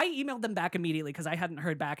 well, I emailed them back immediately because I hadn't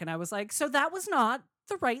heard back, and I was like, "So that was not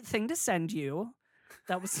the right thing to send you.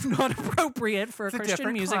 That was not appropriate for a It's a Christian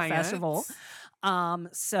different music client. festival."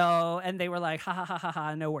 And they were like, "Ha ha ha ha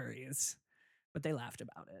ha, no worries," but they laughed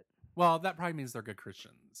about it. Well, that probably means they're good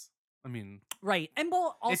Christians. I mean, Right, and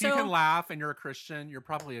well, also, if you can laugh and you're a Christian, you're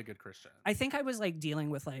probably a good Christian. I think I was like dealing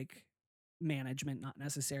with like management, not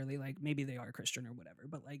necessarily like maybe they are Christian or whatever,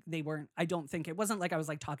 but like they weren't. I don't think it wasn't like I was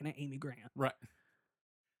like talking to Amy Grant. Right.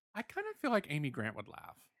 I kind of feel like Amy Grant would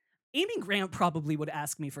laugh. Amy Grant probably would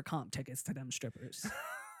ask me for comp tickets to them strippers.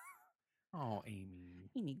 Oh, Amy.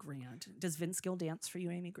 Amy Grant. Does Vince Gill dance for you,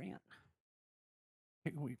 Amy Grant?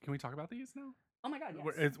 Can we talk about these now? Oh my God,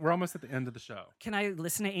 yes. We're almost at the end of the show. Can I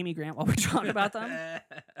listen to Amy Grant while we talk about them?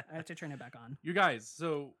 I have to turn it back on. You guys,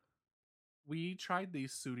 so we tried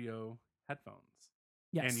these studio headphones.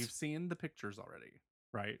 Yes. And you've seen the pictures already,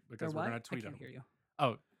 right? They're Because we're what? going to tweet I them. can't hear you.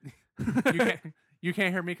 Oh, you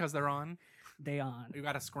can't hear me because they're on? They on. You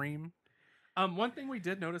got to scream. One thing we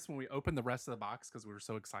did notice when we opened the rest of the box, because we were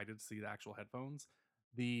so excited to see the actual headphones,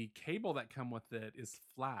 the cable that come with it is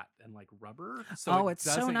flat and like rubber. So oh, it it's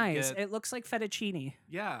so doesn't nice. get- It looks like fettuccine.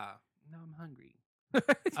 yeah. No, I'm hungry.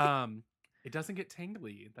 It doesn't get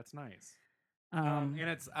tingly. That's nice. And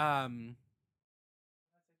it's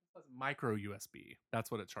micro USB.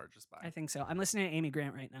 That's what it charges by. I think so. I'm listening to Amy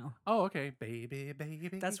Grant right now. Oh, okay. Baby, baby.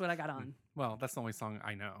 That's what I got on. Well, that's the only song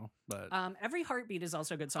I know. But Every Heartbeat is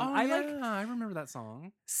also a good song. oh, I yeah, like I remember that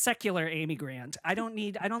song. secular Amy Grant. I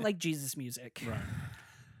don't like Jesus music. Right.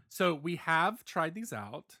 So we have tried these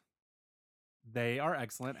out. They are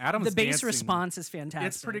excellent. Adam's The bass dancing. response is fantastic.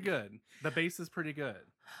 It's pretty good. The bass is pretty good.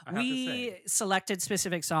 I have to We say. selected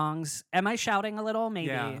specific songs. Am I shouting a little? Maybe.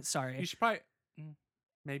 Yeah. Sorry. You should probably.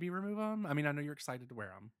 maybe remove them. I mean, I know you're excited to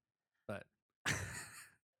wear them, but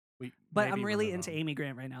But maybe I'm really remove into 'em. Amy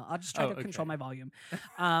Grant right now. I'll just try to control okay. my volume.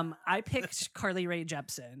 I picked Carly Rae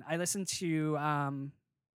Jepsen. I listened to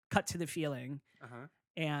Cut to the Feeling, Uh-huh.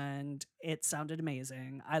 and it sounded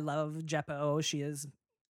amazing. I love Jeppo. She is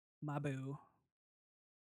my boo.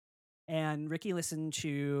 And Ricky listened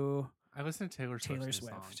to I listen to Taylor Taylor Swift's new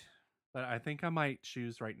song, Swift. but I think I might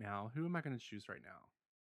choose right now. Who am I going to choose right now?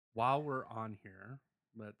 While we're on here,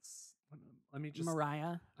 let me just.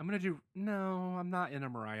 Mariah. I'm going to do. No, I'm not in a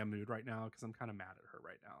Mariah mood right now because I'm kind of mad at her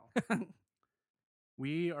right now.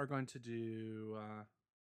 We are going to do.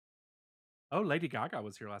 Lady Gaga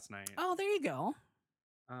was here last night. Oh, there you go.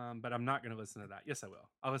 But I'm not going to listen to that. Yes, I will.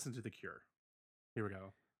 I'll listen to The Cure. Here we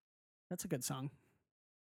go. That's a good song.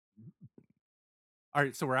 All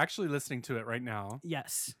right, so we're actually listening to it right now.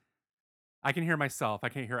 Yes. I can hear myself. I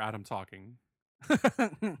can't hear Adam talking.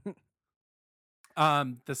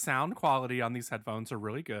 The sound quality on these headphones are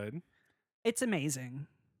really good. It's amazing.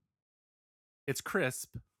 It's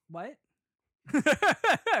crisp. What?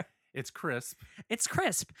 It's crisp. It's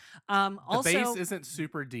crisp. The Also, bass isn't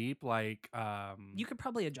super deep. Like you could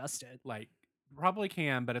probably adjust it. like probably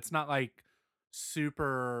can, but it's not like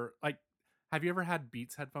super. Like, have you ever had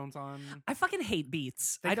Beats headphones on? I fucking hate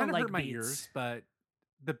Beats. They I don't kinda like hurt my Beats. ears, but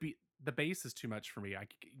the bass is too much for me.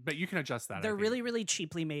 But you can adjust that. I They're think. really, really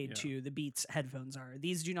cheaply made Yeah. too. The Beats headphones are.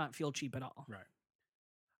 These do not feel cheap at all. Right.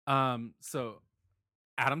 So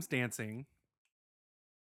Adam's dancing,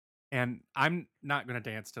 and I'm not gonna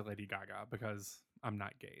dance to Lady Gaga because I'm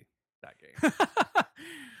not gay. That gay.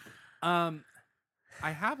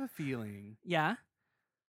 I have a feeling Yeah.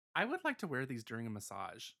 I would like to wear these during a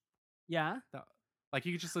massage. Yeah. Like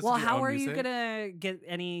you could just listen Well, to your how own are music. you gonna get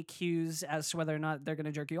any cues as to whether or not they're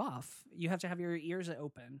gonna jerk you off? You have to have your ears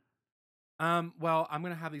open. Well, I'm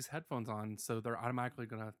gonna have these headphones on, so they're automatically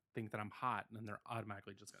gonna think that I'm hot, and then they're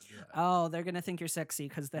automatically just gonna do it. Oh, they're gonna think you're sexy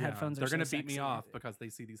because the Yeah, headphones are. They're gonna so beat me sexy. off because they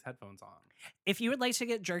see these headphones on. If you would like to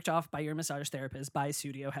get jerked off by your massage therapist, buy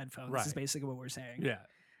studio headphones. Is Right. basically what we're saying. Yeah.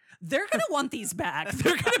 They're gonna want these back.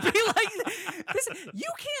 They're gonna be like, "This,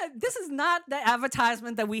 you can't. This is not the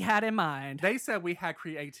advertisement that we had in mind." They said we had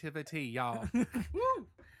creativity, y'all. Woo! You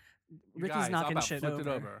Ricky's guys, I knocking about shit flipped it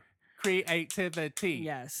over. over. Creativity.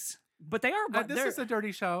 Yes, but they are. This they're- is a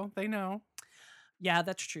dirty show. They know. yeah,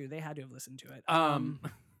 that's true. They had to have listened to it.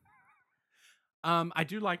 I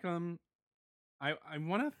do like them. I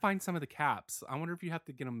want to find some of the caps. I wonder if you have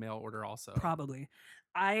to get a mail order also. Probably.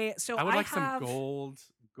 I would like have, some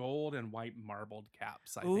gold and white marbled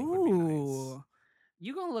caps. I think would be nice. Ooh,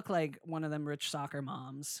 you gonna look like one of them rich soccer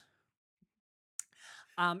moms.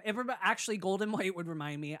 Actually, gold and white would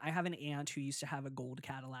remind me. I have an aunt who used to have a gold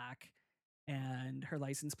Cadillac, and her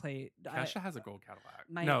license plate. Kesha has a gold Cadillac.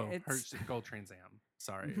 my- No, her it's- gold Trans Am.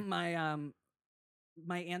 Sorry.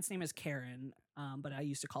 My aunt's name is Karen, but I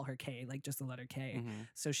used to call her K, like just the letter K. Mhm.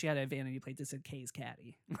 So she had a vanity plate that said K's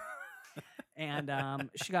Caddy. And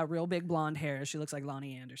she got real big blonde hair. She looks like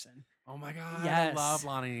Lonnie Anderson. Oh my god! Yes. I love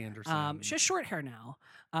Lonnie Anderson. She has short hair now,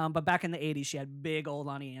 but back in the '80s, she had big old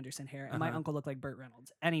Lonnie Anderson hair, and my Uh-huh. uncle looked like Burt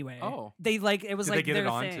Reynolds. Anyway, Oh. they like it was Did like they get their it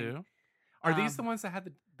on thing. too? Are these the Um, ones that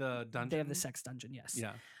had the dungeon? They have the sex dungeon, yes.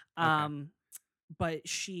 Yeah. But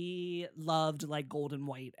she loved like gold and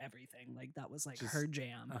white everything. Like that was like Just- her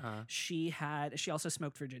jam. Uh-huh. She also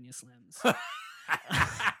smoked Virginia Slims.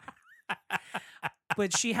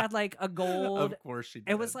 But she had like a gold. Of course she did.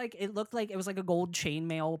 It was like it looked like it was like a gold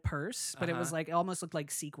chainmail purse, but it was Uh-huh. like it almost looked like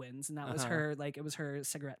sequins, and that was Uh-huh. her like it was her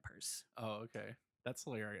cigarette purse. Oh, okay. That's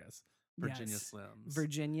hilarious. Virginia Yes. Slims.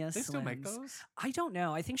 Virginia They still make Slims. those? I don't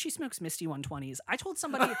know. I think she smokes Misty 120s. I told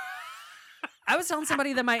somebody. I was telling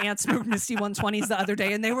somebody that my aunt smoked Misty 120s the other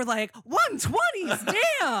day, and they were like, 120s,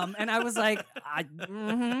 damn! And I was like,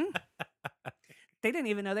 They didn't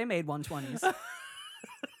even know they made 120s.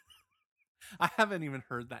 I haven't even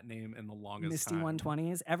heard that name in the longest Misty time.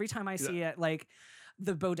 120s. Every time I see it, like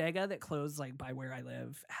the bodega that closed like by where I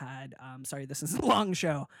live had sorry, this is a long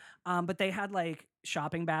show. But they had like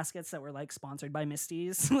shopping baskets that were like sponsored by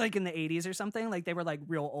Misty's, like in the 80s or something. Like they were like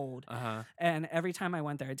real old. Uh-huh. And every time I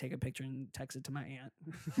went there, I'd take a picture and text it to my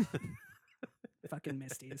aunt. Fucking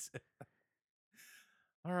Misty's.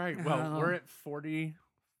 All right. Well, Oh. we're at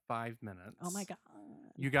 45 minutes. Oh my god.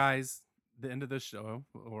 You guys, the end of this show,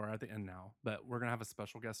 or at the end now, but we're going to have a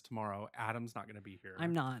special guest tomorrow. Adam's not going to be here.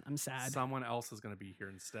 I'm not. I'm sad. Someone else is going to be here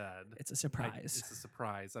instead. It's a surprise. It's a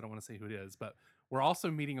surprise. I don't want to say who it is, but we're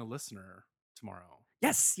also meeting a listener tomorrow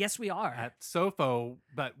Yes, we are. at Sofo,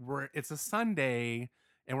 but it's a Sunday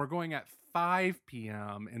and we're going at 5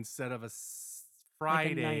 p.m. instead of a Like a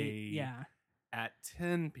Friday. night- yeah. at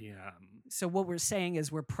 10 p.m. So what we're saying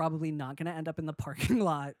is we're probably not going to end up in the parking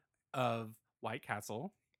lot of White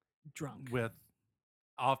Castle drunk. with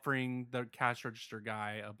offering the cash register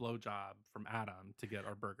guy a blowjob from Adam to get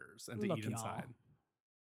our burgers and to Look, eat y'all. inside.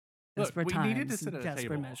 Look, Desperate we times, needed to sit at a desperate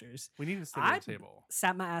table. measures. We needed to sit I at a table.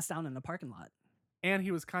 sat my ass down in the parking lot. And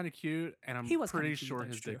he was kind of cute, and I'm He was kinda pretty cute, sure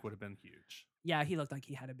that's his true. dick would have been huge. Yeah, he looked like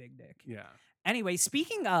he had a big dick. Yeah. Anyway,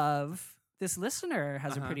 speaking of, this listener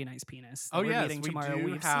has a Uh-huh. pretty nice penis. that Oh, we're yes, meeting we tomorrow. do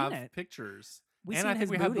We've have seen it. pictures. We've and seen I think his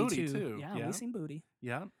we have booty, booty, too. Yeah, Yeah. we've seen booty.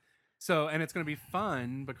 Yeah. So, and it's going to be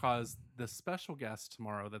fun because the special guest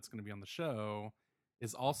tomorrow that's going to be on the show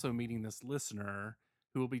is also meeting this listener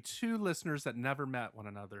who will be two listeners that never met one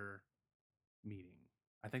another meeting.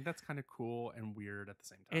 I think that's kind of cool and weird at the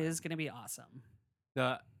same time. It is going to be awesome.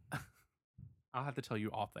 I'll have to tell you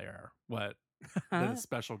off the air what the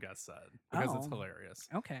special guest said because it's Oh. hilarious.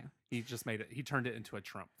 Okay. He just made it. He turned it into a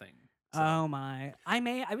Trump thing. So. Oh my!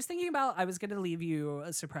 I was thinking about. I was going to leave you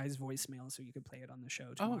a surprise voicemail so you could play it on the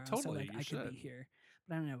show tomorrow. So totally, that you I could be should. here,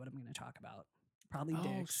 but I don't know what I'm going to talk about. Probably Oh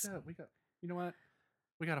dicks. shit! You know what?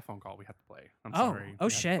 We got a phone call. We have to play. I'm Oh, sorry. oh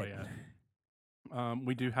we have to shit. play it.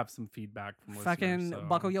 We do have some feedback from Fucking listeners. So.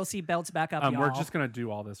 buckle your seatbelts back up, y'all. We're just gonna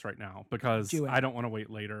do all this right now because Do it. I don't want to wait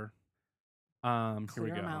later. Here we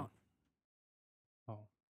Clear 'em go. out. Oh,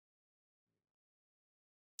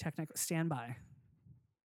 Technical standby.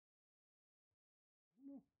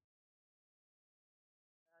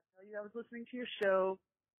 I was listening to your show.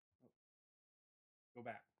 go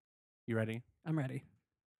back. You ready? I'm ready.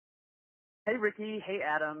 Hey, Ricky. Hey,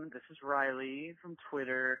 Adam. This is Riley from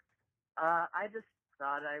Twitter. I just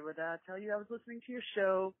thought I would tell you I was listening to your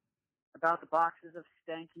show about the boxes of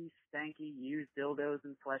stanky used dildos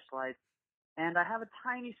and fleshlights, and I have a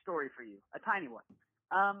tiny story for you. A tiny one.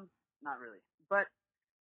 Not really. But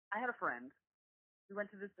I had a friend who went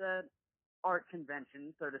to this art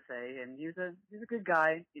convention, so to say, and he's a good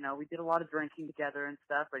guy. You know, we did a lot of drinking together and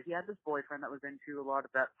stuff, but he had this boyfriend that was into a lot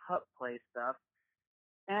of that pup play stuff.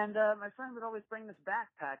 And my friend would always bring this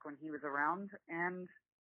backpack when he was around, and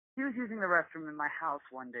he was using the restroom in my house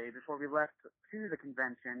one day before we left to the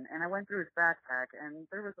convention, and I went through his backpack, and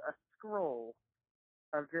there was a scroll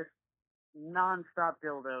of just non-stop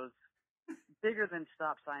dildos, bigger than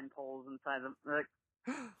stop sign poles inside them. Like,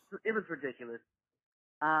 it was ridiculous.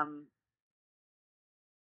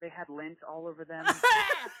 They had lint all over them.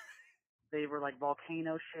 They were like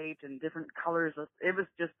volcano shaped and different colors. It was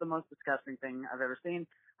just the most disgusting thing I've ever seen.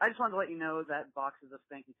 I just wanted to let you know that boxes of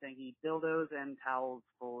stanky dildos and towels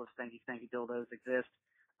full of stanky dildos exist.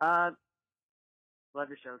 Love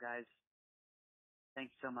your show, guys. Thank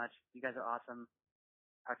you so much. You guys are awesome.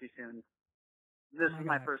 Talk to you soon. This is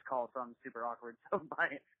my God. first call, so I'm super awkward. So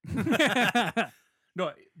bye.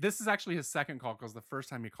 No, this is actually his second call because the first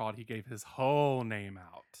time he called, he gave his whole name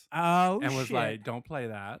out Oh, and was shit. like, "Don't play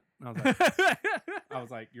that." And I was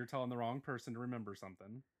like, "You're telling the wrong person to remember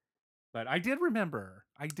something." But I did remember.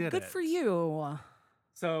 I did. Good it. for you.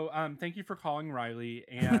 So, thank you for calling, Riley.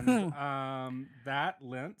 And that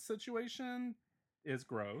lint situation is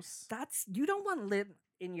gross. You don't want lint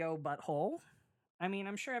in your butthole. I mean,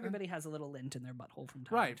 I'm sure everybody has a little lint in their butthole from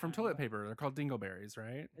time Right, to from time, toilet but- paper. They're called dingleberries,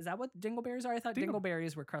 right? Is that what dingleberries are? I thought Dingle-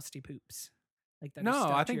 dingleberries were crusty poops. Like that No,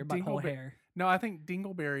 stuck I to your think butthole hair. No, I think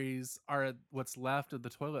dingleberries are what's left of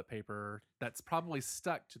the toilet paper that's probably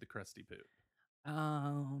stuck to the crusty poop.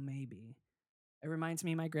 Oh, maybe. It reminds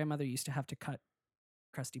me my grandmother used to have to cut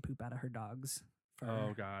crusty poop out of her dogs.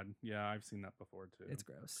 Oh God, yeah, I've seen that before too. It's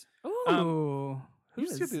gross. Ooh, who you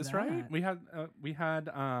see is this, right? that? We had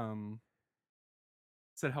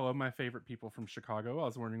said hello, my favorite people from Chicago. I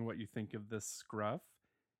was wondering what you think of this scruff.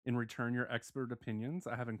 In return, your expert opinions.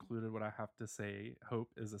 I have included what I have to say. Hope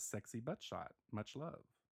is a sexy butt shot. Much love.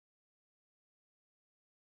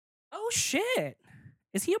 Oh shit!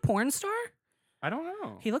 Is he a porn star? I don't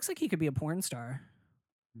know. He looks like he could be a porn star.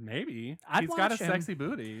 Maybe I'd he's got a watch him. sexy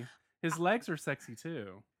booty. His legs are sexy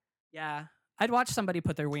too. Yeah, I'd watch somebody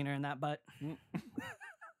put their wiener in that butt.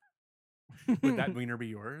 Would that wiener be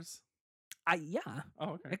yours? Yeah,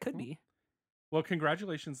 Oh, okay. it could cool. be. Well,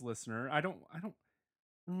 congratulations, listener.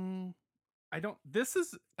 This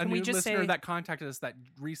is a Can we new just listener say- that contacted us that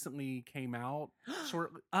recently came out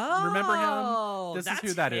shortly. Oh, Remember him? This is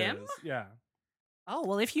who that is. him? Yeah. Oh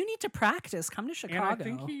well, if you need to practice, come to Chicago. And I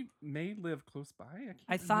think he may live close by.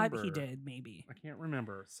 I thought he remember. did, maybe. I can't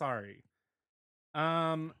remember. Sorry.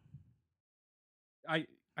 I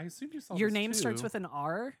assume you saw Your this name starts too. with an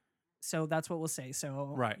R, so that's what we'll say.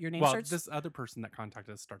 So right. your name well, starts. this other person that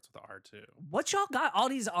contacted us starts with an R too. What y'all got all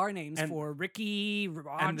these R names And- for? Ricky,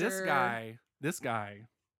 Roger. And this guy,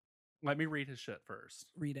 let me read his shit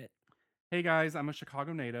first. Read it. Hey guys, I'm a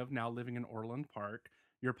Chicago native now living in Orland Park.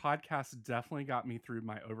 Your podcast definitely got me through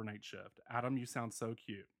my overnight shift. Adam, you sound so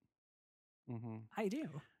cute. hmm I do.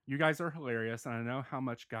 You guys are hilarious, and I know how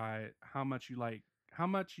much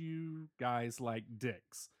you guys like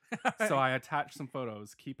dicks. So I attached some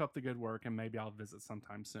photos. Keep up the good work, and maybe I'll visit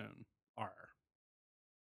sometime soon. R.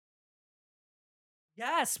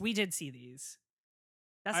 Yes, we did see these.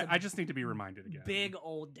 That's I just need to be reminded again. big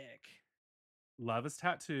old dick. Love his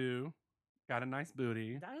tattoo. Got a nice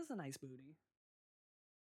booty. That is a nice booty.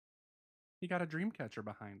 He got a dream catcher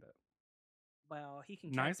behind it. Well, he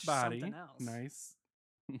can Nice catch body. something else. Nice.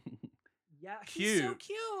 Yeah, he's so Cute.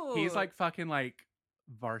 cute. He's like fucking like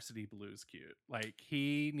Varsity Blues cute. Like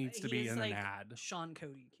he needs to be He's in like an ad. Sean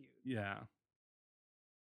Cody cute. Yeah.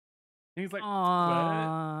 He's like, what?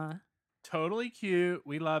 Aww. Totally cute.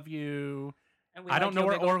 We love you. And we I don't like know your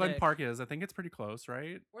where big old Orland dick. Park is. I think it's pretty close,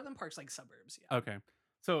 right? Orland Park's like suburbs, yeah. Okay.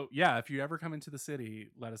 So yeah, if you ever come into the city,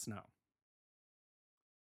 let us know.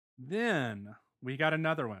 Then we got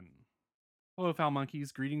another one. Hello, Foul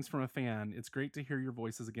Monkeys. Greetings from a fan. It's great to hear your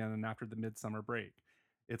voices again and after the midsummer break.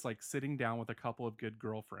 It's like sitting down with a couple of good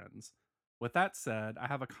girlfriends. With that said, I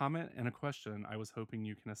have a comment and a question I was hoping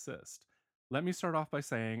you can assist. Let me start off by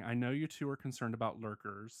saying I know you two are concerned about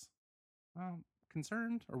lurkers.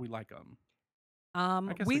 Concerned or we like them?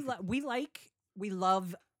 I guess we we could- we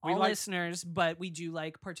love We all like- listeners, but we do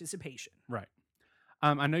like participation. Right.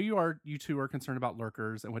 I know you two are concerned about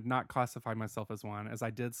lurkers and would not classify myself as one, as I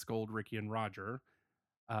did scold Ricky and Roger,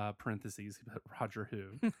 parentheses, but Roger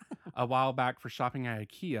who, a while back for shopping at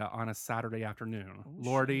IKEA on a Saturday afternoon. Oh,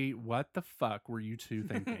 Lordy, what the fuck were you two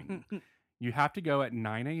thinking? You have to go at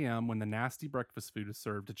 9 a.m. when the nasty breakfast food is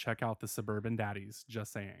served to check out the Suburban Daddies.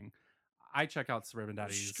 Just saying. I check out Suburban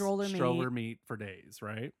Daddies Stroller meat for days,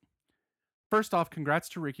 right? First off, congrats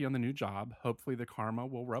to Ricky on the new job. Hopefully the karma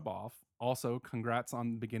will rub off. Also, congrats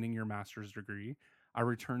on beginning your master's degree. I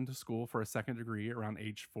returned to school for a second degree around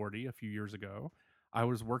age 40 a few years ago. I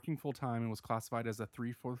was working full time and was classified as a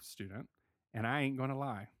 3/4 student. And I ain't gonna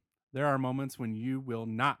lie, there are moments when you will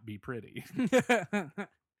not be pretty.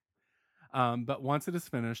 But once it is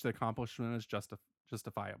finished, the accomplishment is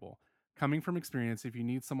justifiable. Coming from experience, if you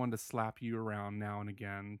need someone to slap you around now and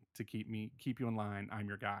again to keep you in line, I'm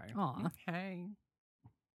your guy. Aw. Hey.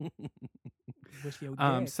 With your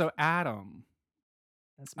dick. So Adam,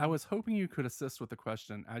 That's I me. was hoping you could assist with the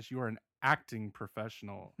question, as you are an acting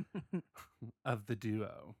professional of the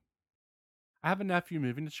duo. I have a nephew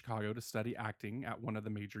moving to Chicago to study acting at one of the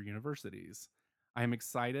major universities. I am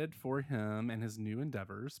excited for him and his new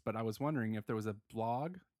endeavors, but I was wondering if there was a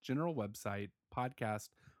blog, general website, podcast,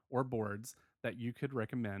 or boards that you could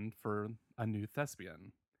recommend for a new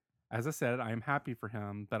thespian. As I said, I am happy for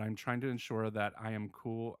him, but I'm trying to ensure that I am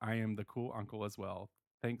the cool uncle as well.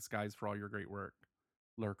 Thanks, guys, for all your great work.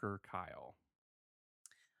 Lurker Kyle.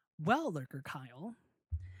 Well, Lurker Kyle.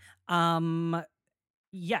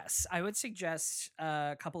 Yes, I would suggest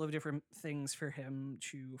a couple of different things for him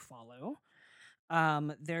to follow.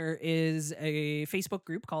 There is a Facebook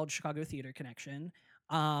group called Chicago Theater Connection.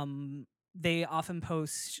 They often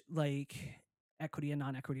post like equity and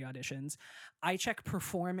non-equity auditions. I check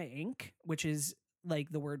Perform Inc., which is like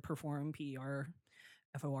the word perform, PERFORMINK.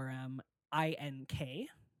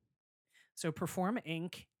 So Perform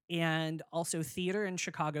Inc. and also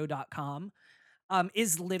theaterinchicago.com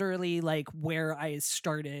is literally like where I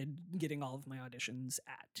started getting all of my auditions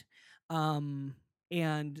at.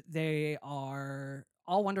 And they are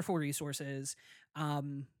all wonderful resources.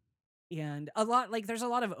 And a lot, like there's a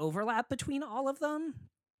lot of overlap between all of them,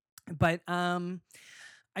 but I'm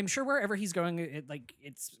sure wherever he's going,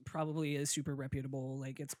 it's probably a super reputable,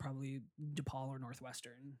 like it's probably DePaul or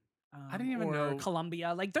Northwestern. I didn't even or know-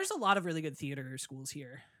 Columbia. Like there's a lot of really good theater schools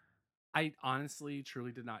here. I honestly,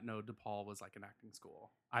 truly did not know DePaul was like an acting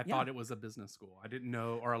school. I Yeah. thought it was a business school. I didn't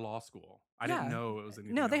know, or a law school. I Yeah. didn't know it was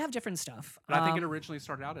anything No, they else. have different stuff. But I think it originally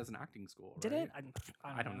started out as an acting school. Did right? it?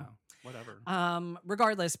 I don't know. Whatever.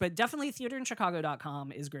 Regardless, but definitely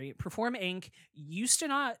theaterinchicago.com is great. Perform Inc. used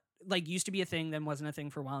to be a thing, then wasn't a thing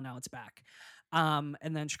for a while. Now it's back. And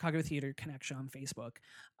then Chicago Theater Connection on Facebook.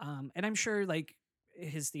 And I'm sure like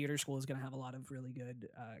his theater school is going to have a lot of really good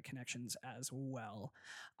connections as well.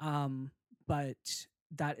 But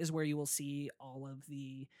that is where you will see all of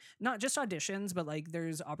the, not just auditions, but like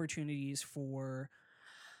there's opportunities for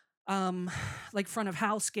like front of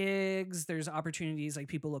house gigs. There's opportunities, like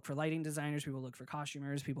people look for lighting designers, people look for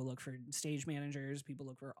costumers, people look for stage managers, people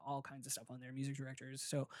look for all kinds of stuff on there, music directors.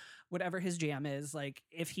 So whatever his jam is, like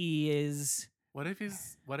if he is What if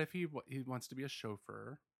he wants to be a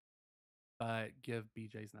chauffeur? but give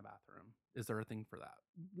BJ's in the bathroom. Is there a thing for that?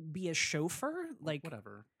 Be a chauffeur? Like,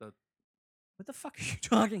 whatever. what the fuck are you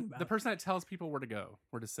talking about? The person that tells people where to go,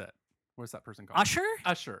 where to sit. What's that person called? Usher?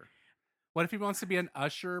 Usher. What if he wants to be an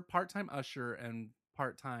usher, part-time usher, and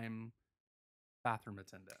part-time bathroom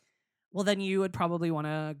attendant? Well, then you would probably want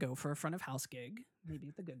to go for a front of house gig, maybe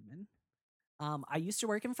at the Goodman. I used to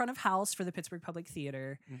work in front of house for the Pittsburgh Public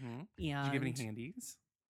Theater. Mm-hmm. And Did you give any handies?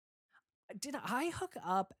 Did I hook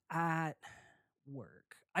up at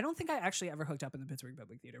work? I don't think I actually ever hooked up in the Pittsburgh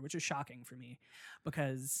Public Theater, which is shocking for me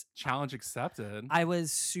because Challenge accepted. I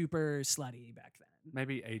was super slutty back then.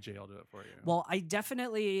 Maybe AJ will do it for you. Well,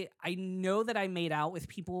 I know that I made out with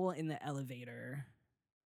people in the elevator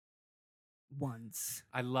once.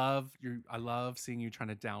 I love seeing you trying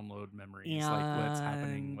to download memories, like what's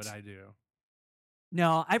happening, what I do.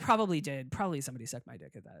 No, I probably did. Probably somebody sucked my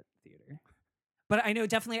dick at that theater. But I know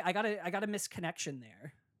definitely I got a misconnection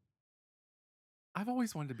there. I've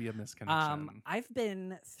always wanted to be a misconnection. I've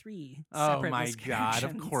been 3 Oh separate my god!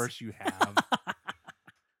 Of misconnections. course you have.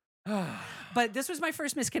 But this was my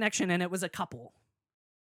first misconnection, and it was a couple.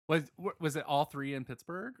 Was it all 3 in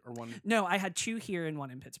Pittsburgh or one? No, I had 2 here and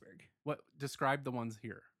 1 in Pittsburgh. What describe the ones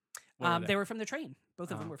here? They were from the train.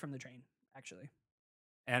 Both of them were from the train, actually.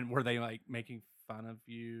 And were they like making fun of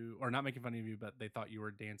you, or not making fun of you, but they thought you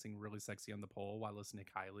were dancing really sexy on the pole while listening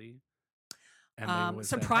to Kylie? And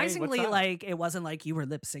surprisingly, say, hey, like it wasn't like you were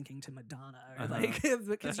lip syncing to Madonna, or like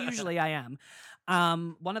because usually I am.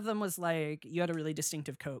 One of them was like, you had a really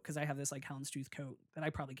distinctive coat, because I have this like houndstooth coat that I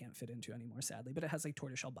probably can't fit into anymore, sadly, but it has like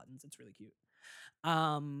tortoiseshell buttons. It's really cute.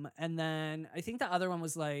 And then I think the other one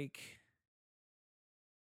was like,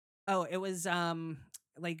 oh, it was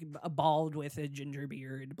like a bald with a ginger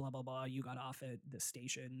beard, blah blah blah. You got off at this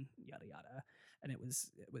station, yada yada, and it was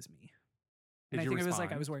me. And I think it was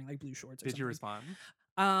like I was wearing like blue shorts. Did you respond?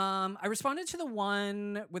 I responded to the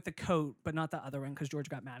one with the coat, but not the other one, because George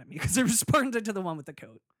got mad at me because I responded to the one with the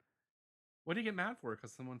coat. What did you get mad for?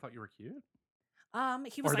 Because someone thought you were cute?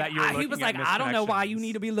 He was like, I don't know why you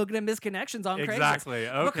need to be looking at misconnections on Craigslist. Exactly.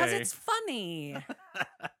 Okay. Because it's funny.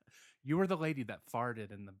 You were the lady that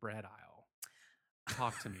farted in the bread aisle.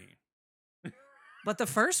 Talk to me. But the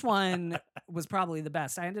first one was probably the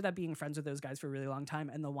best. I ended up being friends with those guys for a really long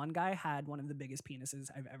time, and the one guy had one of the biggest penises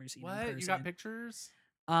I've ever seen. What? In person. You got pictures?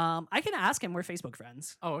 I can ask him. We're Facebook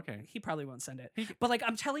friends. Oh, okay. He probably won't send it. But like,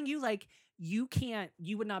 I'm telling you, like, you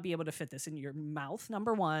would not be able to fit this in your mouth,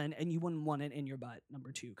 number 1, and you wouldn't want it in your butt,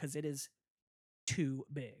 number 2, because it is too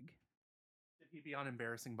big. Did he be on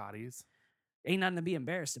Embarrassing Bodies? Ain't nothing to be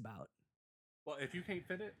embarrassed about. Well, if you can't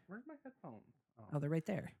fit it, where's my headphone? Oh, they're right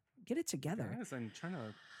there. Get it together. Guys, I'm trying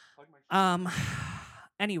to plug my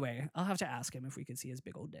Anyway, I'll have to ask him if we could see his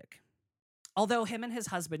big old dick. Although him and his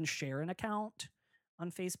husband share an account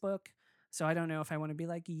on Facebook, so I don't know if I want to be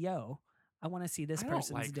like, yo, I want to see this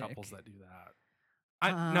person's like dick. Couples that do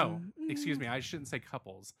that. No, excuse me, I shouldn't say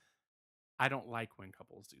couples. I don't like when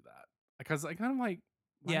couples do that, because I kind of like,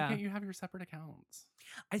 why can't you have your separate accounts?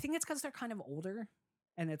 I think it's because they're kind of older,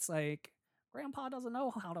 and it's like, Grandpa doesn't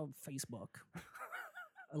know how to Facebook.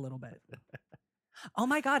 A little bit. Oh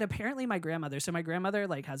my god, apparently my grandmother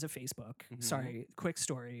like has a Facebook. Mm-hmm. Sorry, quick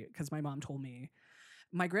story, because my mom told me.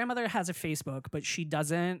 My grandmother has a Facebook, but she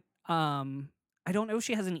doesn't I don't know if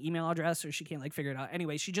she has an email address or she can't like figure it out.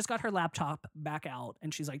 Anyway, she just got her laptop back out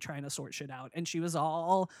and she's like trying to sort shit out, and she was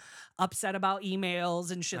all upset about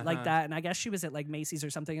emails and shit like that. And I guess she was at like Macy's or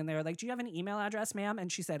something, and they were like, do you have an email address, ma'am? And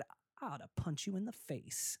she said, I ought to punch you in the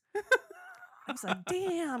face. I was like,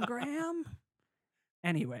 damn, Graham.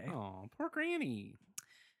 Anyway. Oh, poor Granny.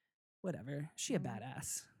 Whatever. She a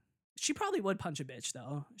badass. She probably would punch a bitch,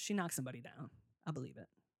 though. She knocks somebody down. I believe it.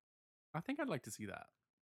 I think I'd like to see that.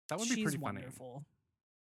 That would be pretty funny. She's wonderful.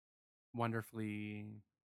 Wonderfully.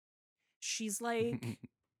 She's like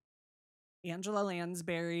Angela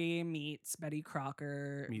Lansbury meets Betty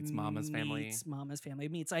Crocker. Meets Mama's Family. Meets Mama's Family.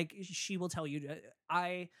 Meets, like, she will tell you.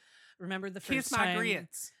 I remember the first Kiss time. my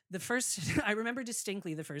grits. I remember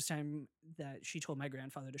distinctly the first time that she told my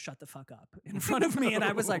grandfather to shut the fuck up in front of me, and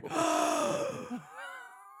I was like,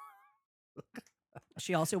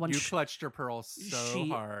 she also once... You clutched your pearl so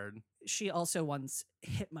hard. She also once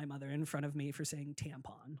hit my mother in front of me for saying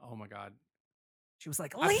tampon. Oh my God. She was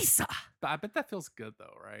like, Lisa! I bet that feels good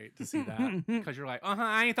though, right? To see that. Because you're like,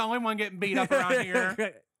 I ain't the only one getting beat up around here.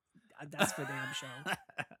 That's for damn show.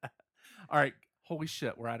 All right. Holy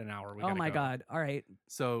shit, we're at an hour. Oh my God. All right.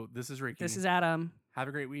 So this is Ricky. This is Adam. Have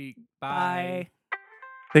a great week. Bye.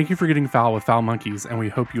 Thank you for getting foul with Foul Monkeys, and we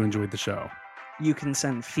hope you enjoyed the show. You can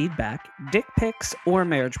send feedback, dick pics, or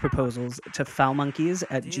marriage proposals to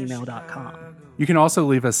foulmonkeys@gmail.com. You can also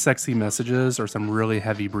leave us sexy messages or some really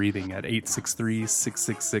heavy breathing at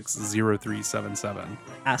 863-666-0377.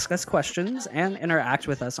 Ask us questions and interact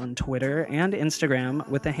with us on Twitter and Instagram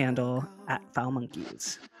with the handle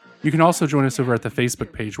 @foulmonkeys. You can also join us over at the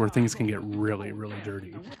Facebook page where things can get really, really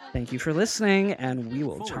dirty. Thank you for listening, and we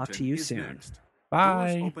will talk Fullerton to you is soon. next.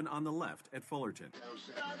 Bye. Doors open on the left at Fullerton.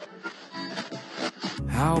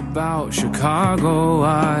 How about Chicago?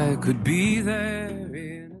 I could be there.